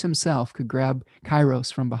Zeus himself could grab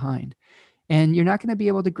Kairos from behind. And you're not going to be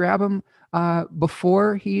able to grab him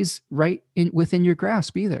before he's right within your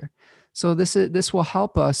grasp either. So this will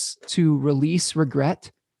help us to release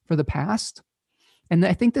regret for the past. And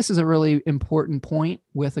I think this is a really important point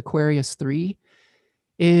with Aquarius 3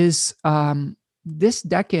 is this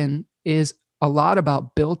decan is a lot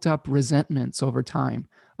about built up resentments over time,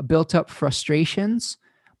 built up frustrations,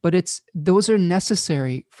 but those are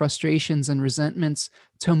necessary frustrations and resentments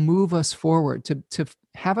to move us forward, to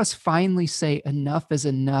have us finally say enough is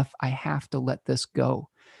enough. I have to let this go.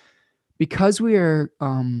 Because we are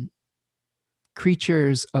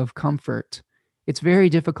creatures of comfort, it's very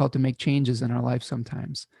difficult to make changes in our life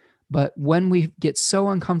sometimes. But when we get so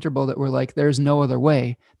uncomfortable that we're like, there's no other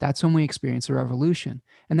way, that's when we experience a revolution.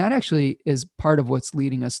 And that actually is part of what's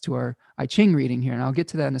leading us to our I Ching reading here. And I'll get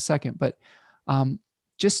to that in a second. But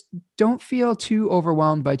just don't feel too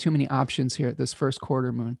overwhelmed by too many options here at this first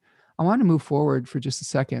quarter moon. I want to move forward for just a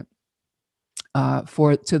second to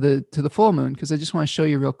the full moon, because I just want to show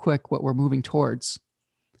you real quick what we're moving towards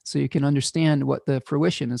so you can understand what the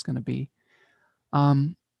fruition is going to be.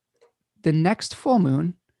 The next full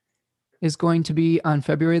moon is going to be on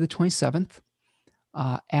February the 27th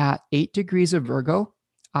at 8 degrees of Virgo,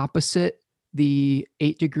 opposite the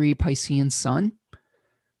 8-degree Piscean sun.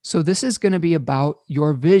 So this is going to be about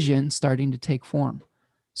your vision starting to take form.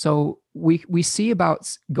 So we see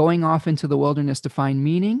about going off into the wilderness to find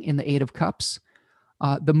meaning in the 8 of Cups.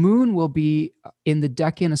 The moon will be in the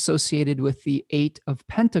decan associated with the 8 of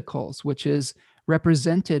Pentacles, which is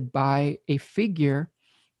represented by a figure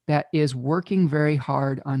that is working very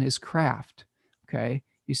hard on his craft. Okay.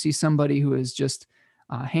 You see somebody who is just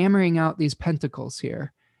hammering out these pentacles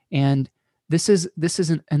here. And this is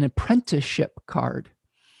an apprenticeship card.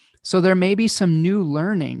 So there may be some new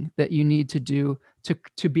learning that you need to do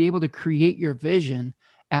to be able to create your vision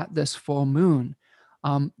at this full moon.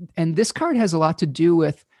 And this card has a lot to do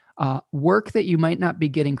with work that you might not be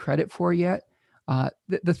getting credit for yet.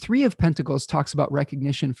 The Three of Pentacles talks about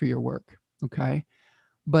recognition for your work, okay?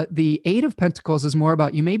 But the Eight of Pentacles is more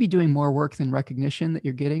about you may be doing more work than recognition that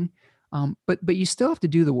you're getting, but you still have to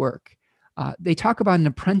do the work. They talk about an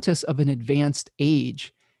apprentice of an advanced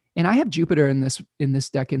age, and I have Jupiter in this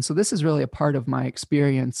deck, and so this is really a part of my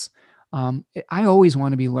experience. I always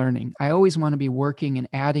want to be learning. I always want to be working and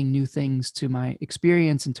adding new things to my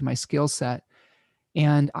experience and to my skill set.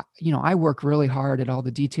 And I work really hard at all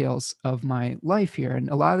the details of my life here, and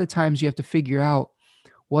a lot of the times you have to figure out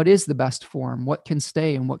what is the best form, what can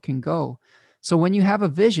stay and what can go. So when you have a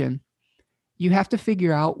vision, you have to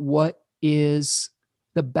figure out what is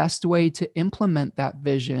the best way to implement that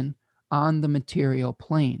vision on the material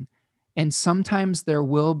plane. And sometimes there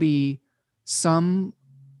will be some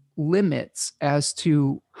limits as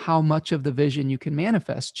to how much of the vision you can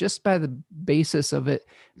manifest just by the basis of it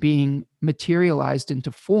being materialized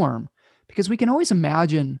into form, because we can always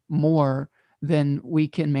imagine more than we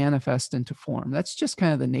can manifest into form. That's just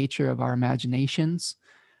kind of the nature of our imaginations.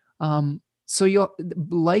 So you'll,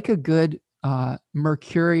 like a good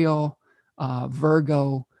mercurial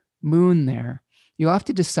Virgo moon there, you'll have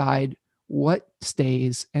to decide what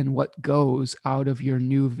stays and what goes out of your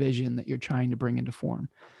new vision that you're trying to bring into form.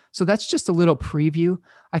 So that's just a little preview.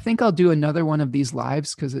 I think I'll do another one of these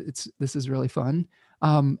lives because this is really fun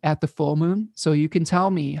at the full moon. So you can tell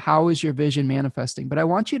me, how is your vision manifesting? But I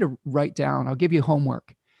want you to write down, I'll give you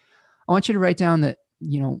homework. I want you to write down that,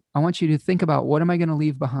 I want you to think about, what am I going to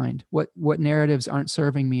leave behind? What narratives aren't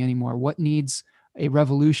serving me anymore? What needs a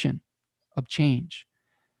revolution of change?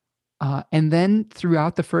 And then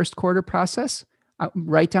throughout the first quarter process,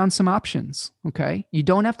 write down some options, okay? You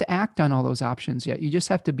don't have to act on all those options yet. You just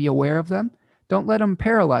have to be aware of them. Don't let them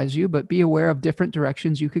paralyze you, but be aware of different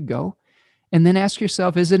directions you could go. And then ask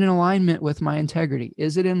yourself, is it in alignment with my integrity?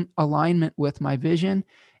 Is it in alignment with my vision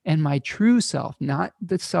and my true self, not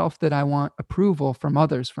the self that I want approval from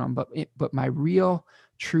others from, but my real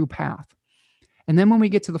true path? And then when we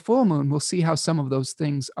get to the full moon, we'll see how some of those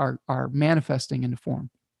things are manifesting into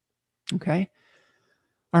form. Okay?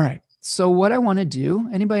 All right. So what I want to do,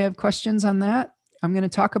 anybody have questions on that? I'm going to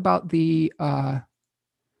talk about the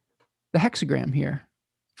hexagram here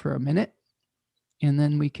for a minute, and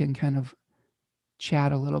then we can kind of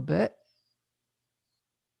chat a little bit.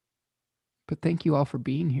 But thank you all for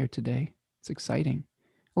being here today. It's exciting.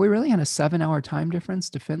 Are we really on a 7-hour time difference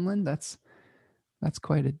to Finland? That's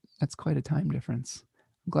quite a time difference.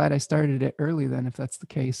 I'm glad I started it early then, if that's the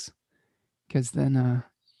case, because then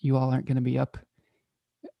you all aren't going to be up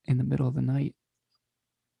in the middle of the night.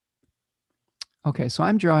 Okay, so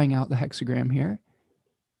I'm drawing out the hexagram here,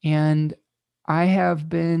 and I have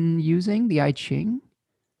been using the I Ching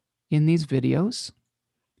in these videos,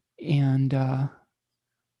 and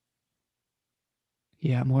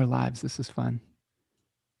yeah, more lives. This is fun.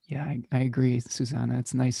 Yeah, I agree, Susanna.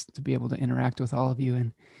 It's nice to be able to interact with all of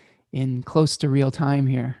you in close to real time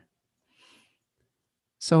here.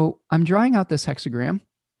 So I'm drawing out this hexagram,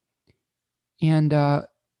 and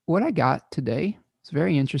what I got today is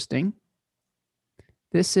very interesting.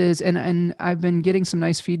 This is, and I've been getting some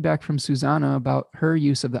nice feedback from Susanna about her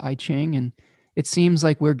use of the I Ching, and it seems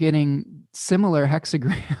like we're getting similar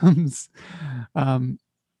hexagrams,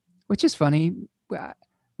 which is funny.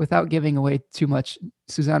 Without giving away too much,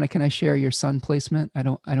 Susanna, can I share your sun placement? I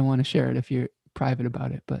don't want to share it if you're private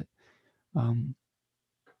about it, but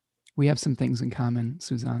we have some things in common,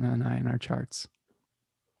 Susanna and I, in our charts.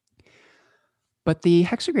 But the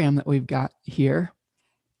hexagram that we've got here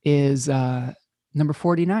is number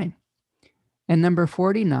 49. And number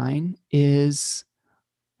 49 is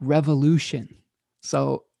revolution.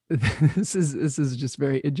 So this is just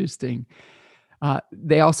very interesting.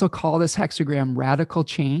 They also call this hexagram radical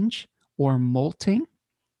change or molting.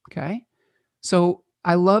 Okay. So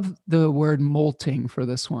I love the word molting for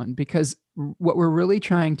this one, because what we're really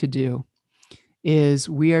trying to do is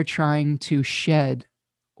we are trying to shed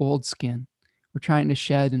old skin. We're trying to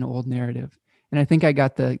shed an old narrative. And I think I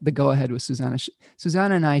got the go ahead with Susanna.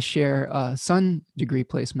 Susanna and I share a sun degree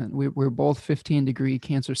placement. We're both 15 degree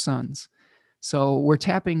Cancer suns. So we're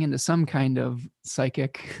tapping into some kind of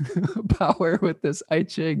psychic power with this I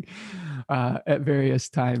Ching at various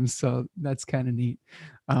times. So that's kind of neat.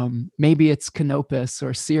 Maybe it's Canopus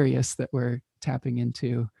or Sirius that we're tapping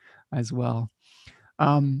into as well.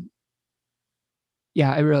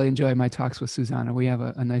 Yeah, I really enjoy my talks with Susanna. We have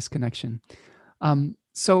a nice connection.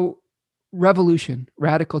 So revolution,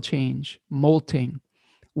 radical change, molting.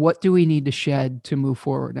 What do we need to shed to move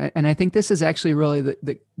forward? And I think this is actually really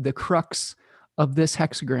the crux of this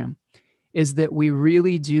hexagram, is that we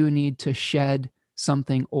really do need to shed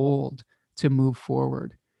something old to move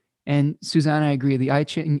forward. And Susanna, I agree. The I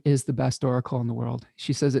Ching is the best oracle in the world.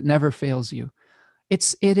 She says it never fails you.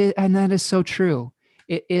 It is, and that is so true.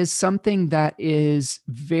 It is something that is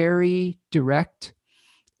very direct.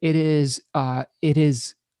 It is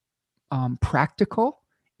practical.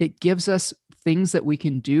 It gives us things that we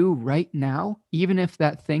can do right now, even if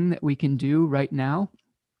that thing that we can do right now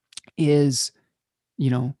is, you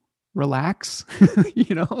know, relax,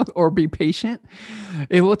 or be patient.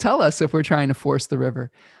 It will tell us if we're trying to force the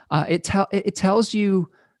river. It tells you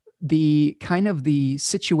the kind of the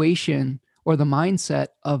situation or the mindset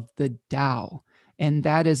of the Tao, and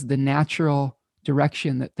that is the natural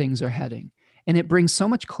direction that things are heading. And it brings so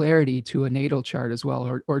much clarity to a natal chart as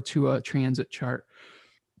well, or to a transit chart,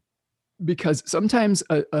 because sometimes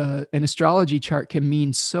an astrology chart can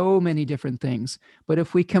mean so many different things. But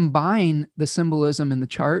if we combine the symbolism in the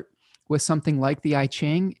chart with something like the I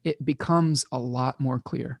Ching, it becomes a lot more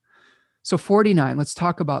clear. So 49, let's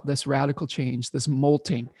talk about this radical change, this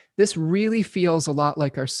molting. This really feels a lot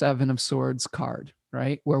like our Seven of Swords card,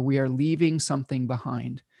 right? Where we are leaving something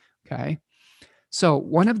behind. Okay. So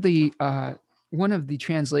one of the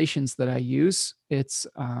translations that I use, it's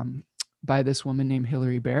by this woman named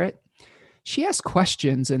Hilary Barrett. She asks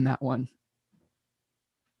questions in that one.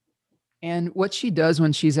 And what she does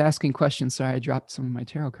when she's asking questions, sorry, I dropped some of my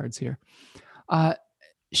tarot cards here.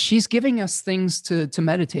 She's giving us things to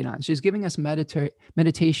meditate on. She's giving us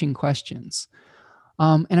meditation questions.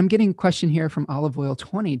 And I'm getting a question here from Olive Oil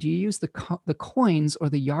 20. Do you use the coins or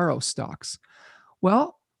the yarrow stalks?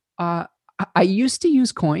 Well, I used to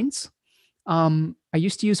use coins. I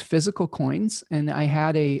used to use physical coins, and I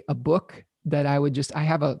had a book that I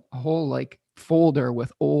have a whole like folder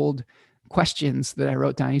with old questions that I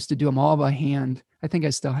wrote down. I used to do them all by hand. I think I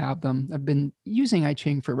still have them. I've been using I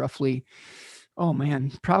Ching for roughly, oh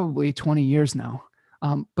man, probably 20 years now.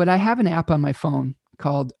 But I have an app on my phone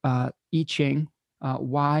called I Ching,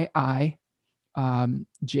 YIJING,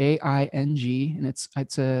 and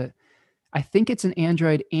I think it's an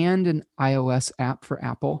Android and an iOS app for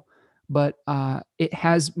Apple, but it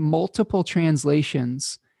has multiple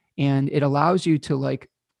translations, and it allows you to like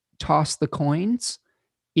toss the coins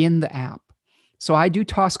in the app. So I do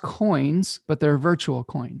toss coins, but they're virtual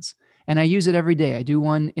coins, and I use it every day. I do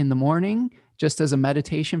one in the morning just as a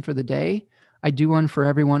meditation for the day. I do one for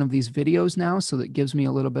every one of these videos now, so that gives me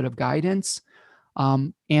a little bit of guidance.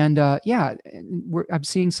 I'm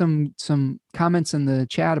seeing some comments in the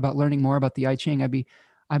chat about learning more about the I Ching.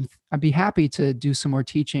 I'd be happy to do some more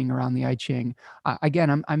teaching around the I Ching.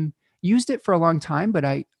 Again, I'm used it for a long time, but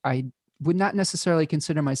I would not necessarily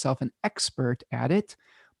consider myself an expert at it.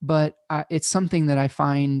 But it's something that I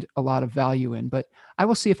find a lot of value in. But I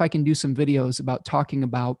will see if I can do some videos about talking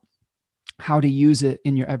about how to use it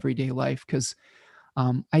in your everyday life, because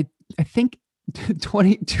I think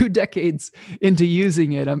 22 decades into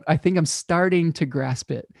using it, I think I'm starting to grasp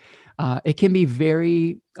it. It can be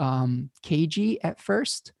very cagey at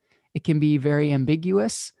first. It can be very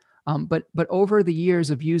ambiguous, but over the years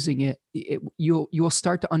of using it, you'll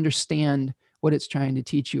start to understand what it's trying to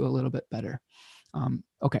teach you a little bit better.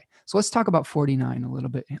 Okay, so let's talk about 49 a little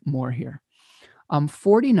bit more here.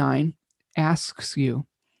 49 asks you,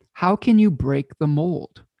 how can you break the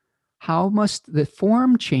mold? How must the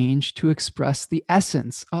form change to express the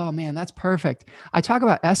essence? Oh man, that's perfect. I talk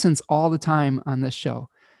about essence all the time on this show.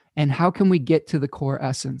 And how can we get to the core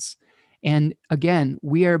essence? And again,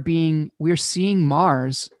 we're seeing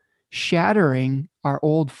Mars shattering our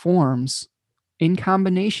old forms in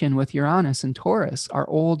combination with Uranus and Taurus, our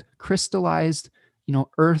old crystallized,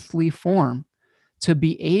 earthly form, to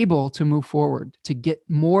be able to move forward, to get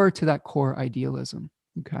more to that core idealism.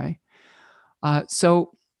 Okay.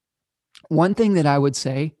 So one thing that I would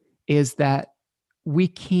say is that we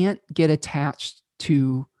can't get attached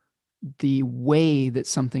to the way that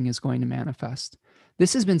something is going to manifest.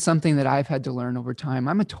 This has been something that I've had to learn over time.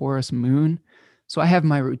 I'm a Taurus moon, so I have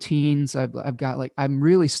my routines. I've got I'm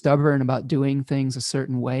really stubborn about doing things a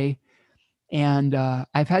certain way. And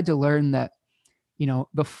I've had to learn that,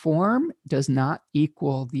 the form does not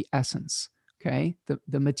equal the essence. Okay.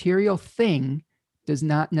 The material thing does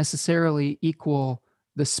not necessarily equal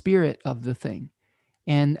the spirit of the thing.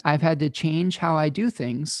 And I've had to change how I do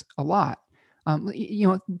things a lot.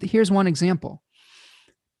 Here's one example.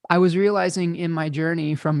 I was realizing in my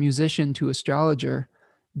journey from musician to astrologer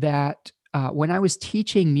that when I was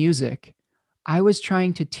teaching music, I was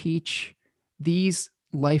trying to teach these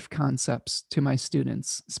life concepts to my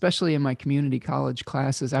students, especially in my community college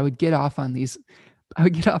classes. I would get off on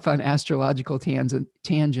astrological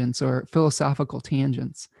tangents or philosophical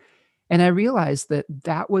tangents. And I realized that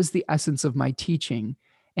that was the essence of my teaching,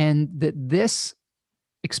 and that this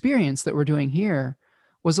experience that we're doing here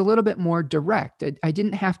was a little bit more direct. I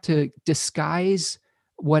didn't have to disguise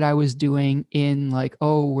what I was doing in like,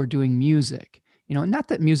 oh, we're doing music. Not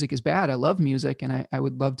that music is bad. I love music and I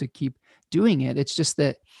would love to keep doing it. It's just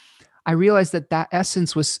that I realized that that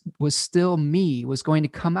essence was still me, was going to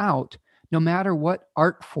come out no matter what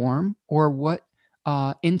art form or what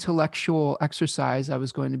intellectual exercise I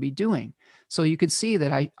was going to be doing. So you could see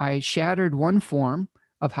that I shattered one form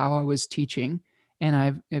of how I was teaching, and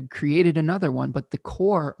I've created another one, but the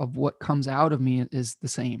core of what comes out of me is the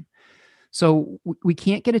same. So we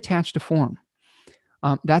can't get attached to form.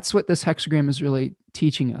 That's what this hexagram is really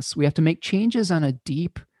teaching us. We have to make changes on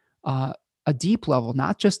uh, a deep level,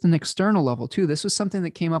 not just an external level too. This was something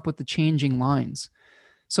that came up with the changing lines.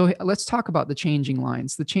 So let's talk about the changing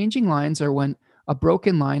lines. The changing lines are when a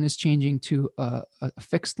broken line is changing to a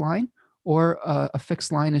fixed line, or a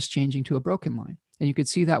fixed line is changing to a broken line. And you could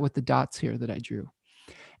see that with the dots here that I drew.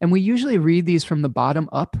 And we usually read these from the bottom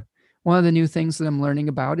up. One of the new things that I'm learning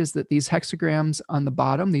about is that these hexagrams on the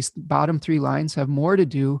bottom, these bottom three lines, have more to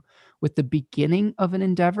do with the beginning of an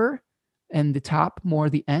endeavor, and the top more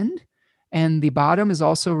the end. And the bottom is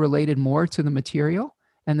also related more to the material,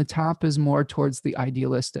 and the top is more towards the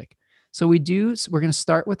idealistic. So we're going to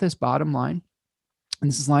start with this bottom line, and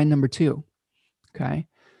this is line number 2. Okay.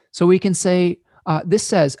 So we can say, this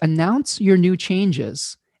says, announce your new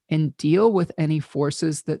changes and deal with any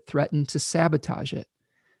forces that threaten to sabotage it.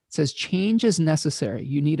 It says, change is necessary.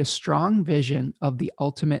 You need a strong vision of the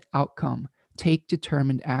ultimate outcome. Take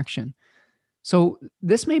determined action. So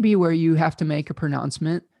this may be where you have to make a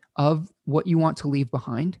pronouncement of what you want to leave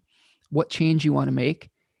behind, what change you want to make.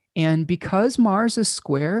 And because Mars is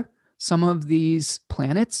square some of these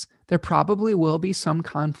planets, there probably will be some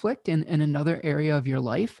conflict in another area of your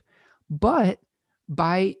life. But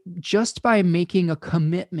by making a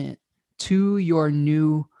commitment to your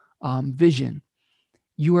new vision,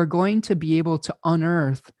 you are going to be able to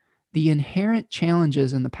unearth the inherent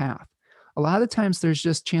challenges in the path. A lot of times there's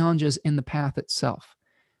just challenges in the path itself.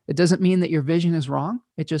 It doesn't mean that your vision is wrong.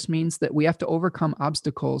 It just means that we have to overcome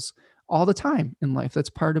obstacles all the time in life. That's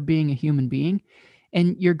part of being a human being.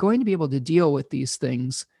 And you're going to be able to deal with these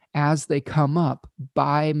things as they come up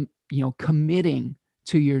by, committing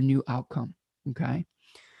to your new outcome. Okay.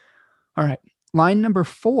 All right. Line number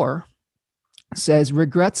 4 says,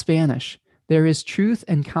 regrets vanish. There is truth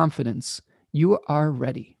and confidence. You are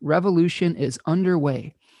ready. Revolution is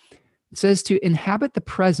underway. It says to inhabit the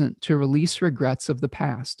present, to release regrets of the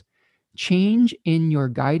past. Change in your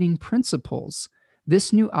guiding principles.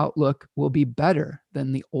 This new outlook will be better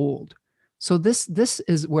than the old. So this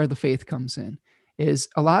is where the faith comes in. Is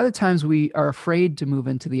a lot of times we are afraid to move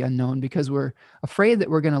into the unknown because we're afraid that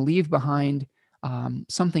we're going to leave behind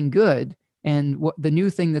something good, and what the new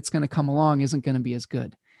thing that's going to come along isn't going to be as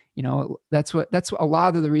good. That's a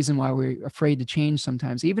lot of the reason why we're afraid to change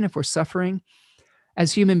sometimes. Even if we're suffering,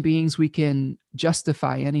 as human beings, we can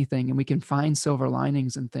justify anything and we can find silver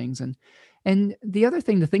linings and things. And the other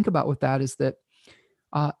thing to think about with that is that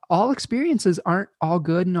all experiences aren't all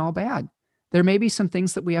good and all bad. There may be some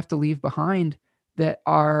things that we have to leave behind that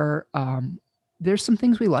are, there's some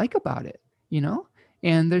things we like about it,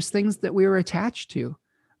 and there's things that we were attached to,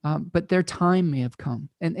 but their time may have come.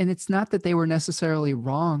 And it's not that they were necessarily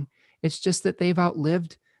wrong. It's just that they've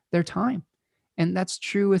outlived their time. And that's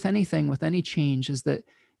true with anything, with any change, is that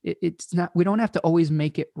it's not, we don't have to always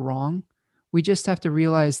make it wrong. We just have to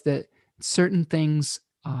realize that certain things,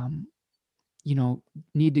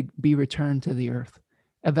 need to be returned to the earth.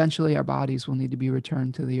 Eventually our bodies will need to be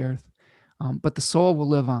returned to the earth. But the soul will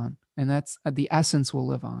live on, and that's the essence will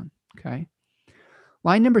live on. Okay.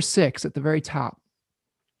 Line number 6 at the very top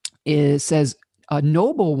says, a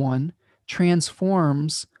noble one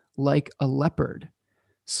transforms like a leopard.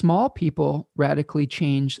 Small people radically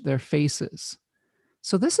change their faces.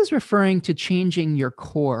 So this is referring to changing your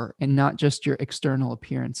core and not just your external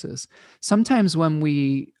appearances. Sometimes when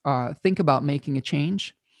we think about making a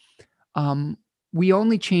change, we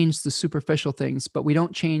only change the superficial things, but we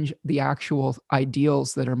don't change the actual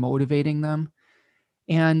ideals that are motivating them.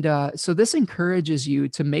 And so this encourages you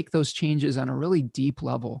to make those changes on a really deep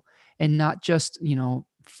level and not just,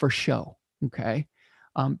 for show. Okay.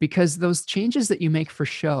 Because those changes that you make for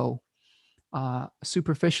show,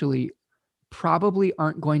 superficially, probably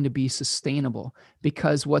aren't going to be sustainable,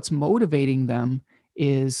 because what's motivating them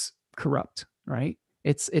is corrupt, right?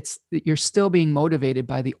 It's you're still being motivated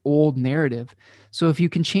by the old narrative. So if you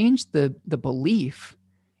can change the belief,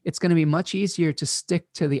 it's going to be much easier to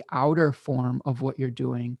stick to the outer form of what you're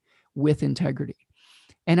doing with integrity.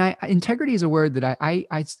 And integrity is a word that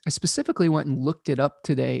I specifically went and looked it up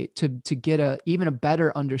today to get even a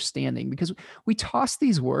better understanding, because we toss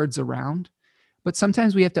these words around, but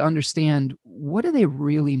sometimes we have to understand, what do they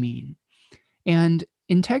really mean? And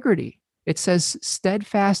integrity, it says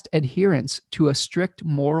steadfast adherence to a strict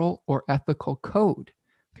moral or ethical code.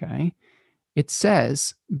 Okay. It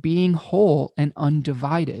says being whole and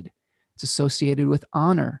undivided. It's associated with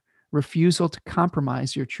honor, refusal to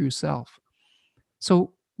compromise your true self.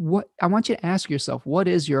 So, what I want you to ask yourself, what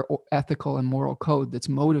is your ethical and moral code that's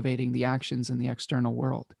motivating the actions in the external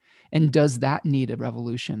world? And does that need a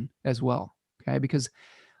revolution as well? Okay. Because,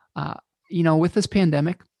 uh, with this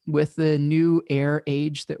pandemic, with the new air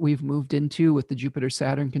age that we've moved into, with the Jupiter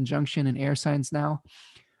Saturn conjunction and air signs now,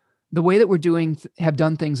 the way that we're have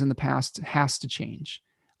done things in the past has to change.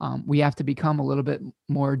 We have to become a little bit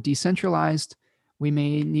more decentralized. We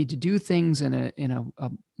may need to do things in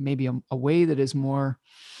maybe a way that is more,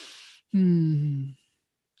 I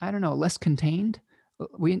don't know, less contained.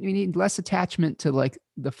 We need less attachment to like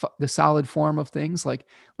the solid form of things, like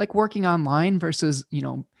working online versus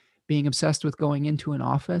being obsessed with going into an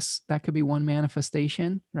office. That could be one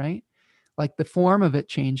manifestation, right? Like the form of it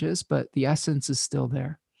changes, but the essence is still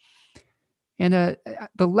there. And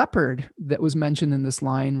the leopard that was mentioned in this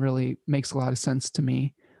line really makes a lot of sense to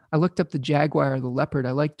me. I looked up the jaguar, the leopard.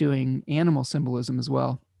 I like doing animal symbolism as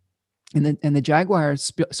well. And the jaguar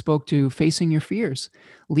spoke to facing your fears,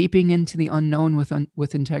 leaping into the unknown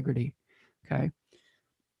with integrity. Okay.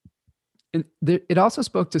 And it also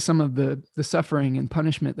spoke to some of the suffering and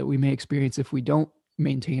punishment that we may experience if we don't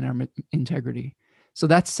maintain our integrity. So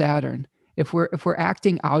that's Saturn. If we're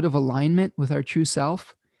acting out of alignment with our true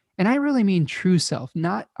self, and I really mean true self,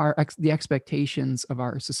 not the expectations of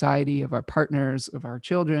our society, of our partners, of our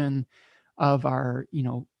children, of our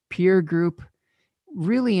peer group,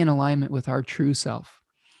 really in alignment with our true self.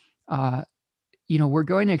 We're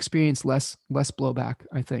going to experience less blowback,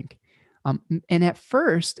 I think. And at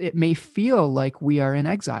first, it may feel like we are in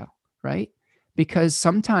exile, right? Because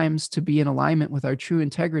sometimes to be in alignment with our true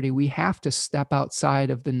integrity, we have to step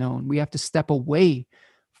outside of the known. We have to step away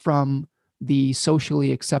from the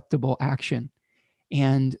socially acceptable action.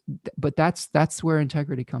 But that's where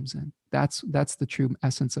integrity comes in. That's the true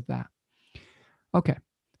essence of that. Okay.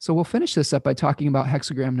 So we'll finish this up by talking about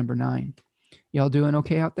hexagram number 9. Y'all doing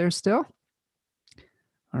okay out there still?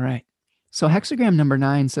 All right. So hexagram number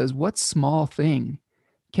 9 says, what small thing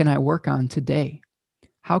can I work on today?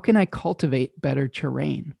 How can I cultivate better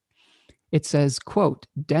terrain? It says, quote,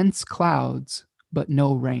 dense clouds, but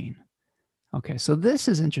no rain. Okay, so this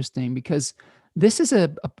is interesting because this is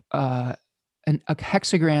a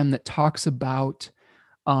hexagram that talks about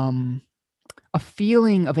a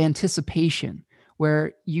feeling of anticipation,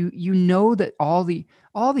 where you know that all the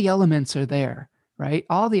elements are there, right?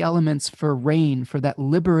 All the elements for rain, for that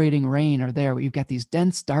liberating rain, are there. You've got these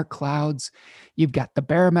dense dark clouds, you've got the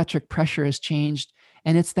barometric pressure has changed,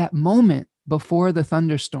 and it's that moment before the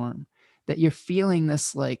thunderstorm that you're feeling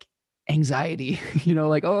this like anxiety,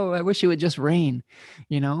 like, oh, I wish it would just rain,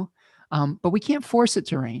 but we can't force it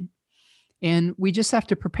to rain. And we just have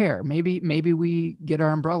to prepare. Maybe we get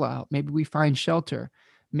our umbrella out. Maybe we find shelter.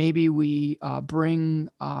 Maybe we bring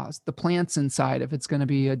the plants inside if it's going to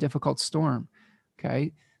be a difficult storm.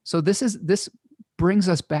 Okay. So this brings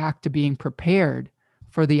us back to being prepared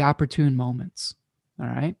for the opportune moments. All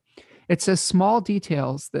right. It says small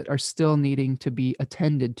details that are still needing to be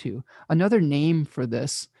attended to. Another name for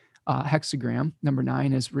this hexagram, number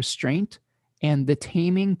 9, is restraint and the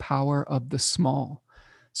taming power of the small.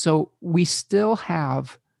 So we still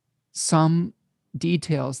have some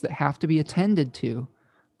details that have to be attended to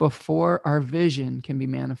before our vision can be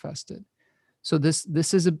manifested. So this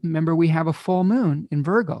is remember, we have a full moon in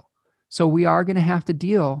Virgo. So we are going to have to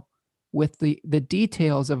deal with the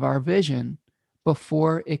details of our vision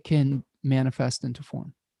before it can manifest into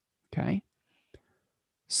form. Okay.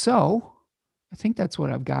 So I think that's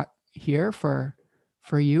what I've got here for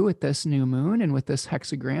you with this new moon and with this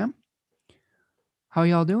hexagram. How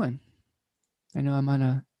y'all doing? I know I'm on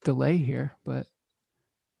a delay here, but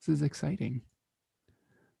this is exciting.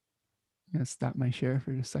 I'm going to stop my share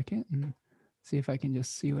for a second and see if I can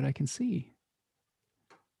just see what I can see.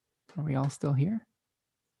 Are we all still here?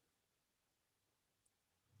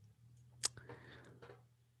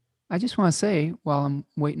 I just want to say, while I'm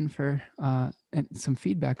waiting for some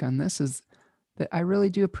feedback on this, is that I really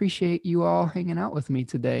do appreciate you all hanging out with me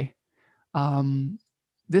today.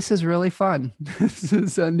 This is really fun. This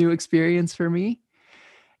is a new experience for me.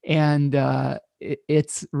 And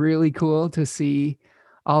it's really cool to see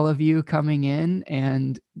all of you coming in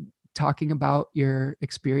and talking about your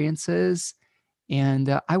experiences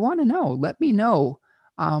And I want to know. Let me know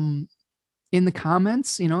um, in the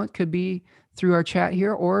comments. It could be through our chat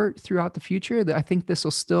here or throughout the future. I think this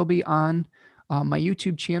will still be on my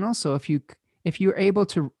YouTube channel. So if you're able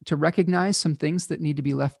to recognize some things that need to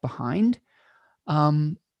be left behind,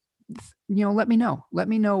 um, let me know. Let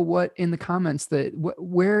me know what in the comments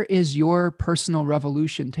where is your personal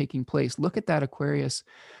revolution taking place? Look at that Aquarius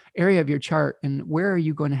area of your chart, and where are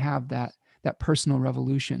you going to have that personal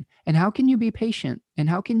revolution? And how can you be patient? And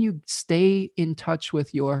how can you stay in touch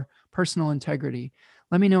with your personal integrity?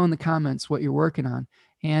 Let me know in the comments what you're working on.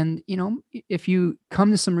 And if you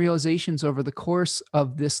come to some realizations over the course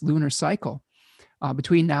of this lunar cycle,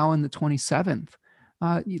 between now and the 27th,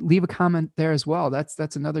 leave a comment there as well.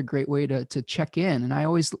 That's another great way to check in. And I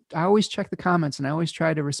always check the comments, and I always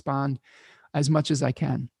try to respond as much as I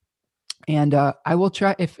can. And I will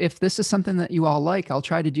try, if this is something that you all like, I'll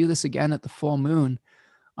try to do this again at the full moon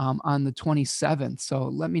on the 27th. So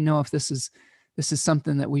let me know if this is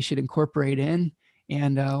something that we should incorporate in,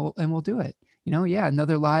 and we'll do it. Yeah,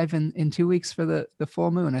 another live in 2 weeks for the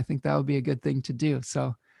full moon. I think that would be a good thing to do.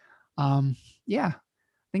 So yeah,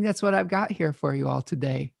 I think that's what I've got here for you all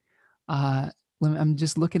today. I'm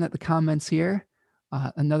just looking at the comments here.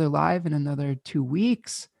 Another live in another 2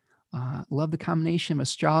 weeks. Love the combination of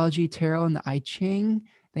astrology, tarot, and the I Ching.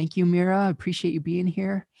 Thank you, Mira. I appreciate you being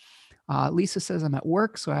here. Lisa says, I'm at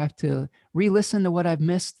work, so I have to re-listen to what I've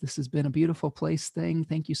missed. This has been a beautiful place thing.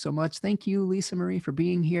 Thank you so much. Thank you, Lisa Marie, for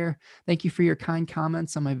being here. Thank you for your kind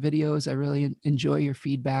comments on my videos. I really enjoy your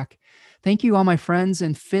feedback. Thank you, all my friends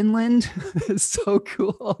in Finland. It's so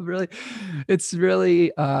cool. Really, it's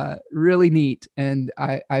really, really neat. And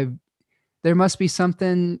there must be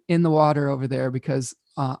something in the water over there, because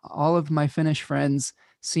all of my Finnish friends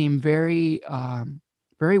seem very,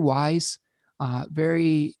 very wise,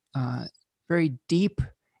 very deep.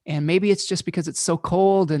 And maybe it's just because it's so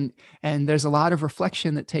cold, and there's a lot of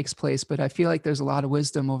reflection that takes place, but I feel like there's a lot of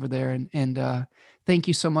wisdom over there. And thank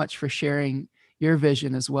you so much for sharing your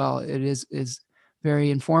vision as well. It is very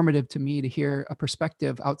informative to me to hear a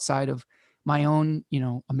perspective outside of my own,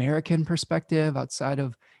 American perspective, outside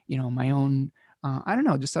of, my own, I don't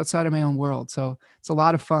know, just outside of my own world. So it's a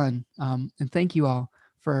lot of fun. And thank you all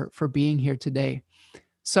for being here today.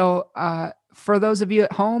 So for those of you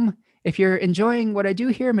at home, if you're enjoying what I do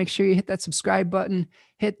here, make sure you hit that subscribe button,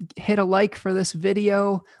 hit a like for this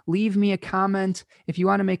video, leave me a comment. If you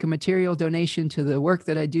want to make a material donation to the work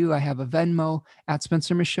that I do, I have a Venmo at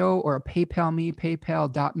Spencer Michaud, or a PayPal me,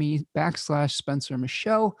 paypal.me/Spencer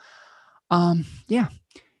Michaud. Yeah.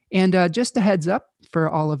 And just a heads up for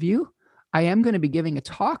all of you, I am going to be giving a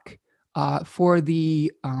talk for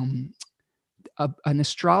the an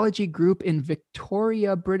astrology group in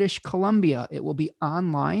Victoria, British Columbia. It will be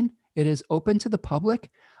online. It is open to the public.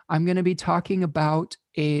 I'm going to be talking about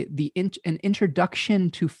an introduction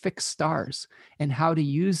to fixed stars and how to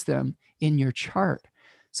use them in your chart.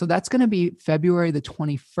 So that's going to be February the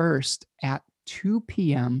 21st at 2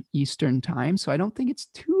 p.m. Eastern time. So I don't think it's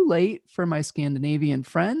too late for my Scandinavian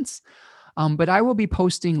friends. But I will be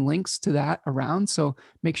posting links to that around. So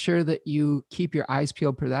make sure that you keep your eyes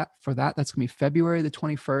peeled for that. That's going to be February the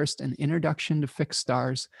 21st, an introduction to fixed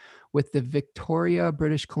stars with the Victoria,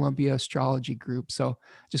 British Columbia Astrology Group. So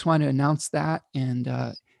just want to announce that and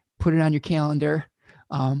put it on your calendar.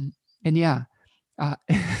 And yeah,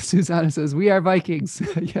 Susanna says, we are Vikings.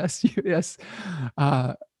 Yes, yes.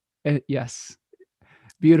 Yes.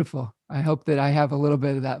 Beautiful. I hope that I have a little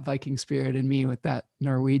bit of that Viking spirit in me with that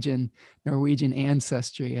Norwegian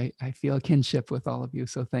ancestry. I feel kinship with all of you.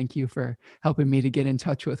 So thank you for helping me to get in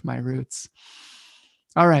touch with my roots.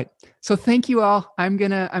 All right. So thank you all. I'm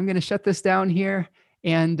gonna shut this down here.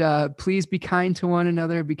 And please be kind to one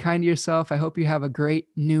another. Be kind to yourself. I hope you have a great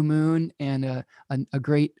new moon and a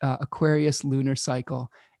great Aquarius lunar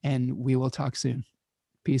cycle. And we will talk soon.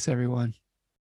 Peace, everyone.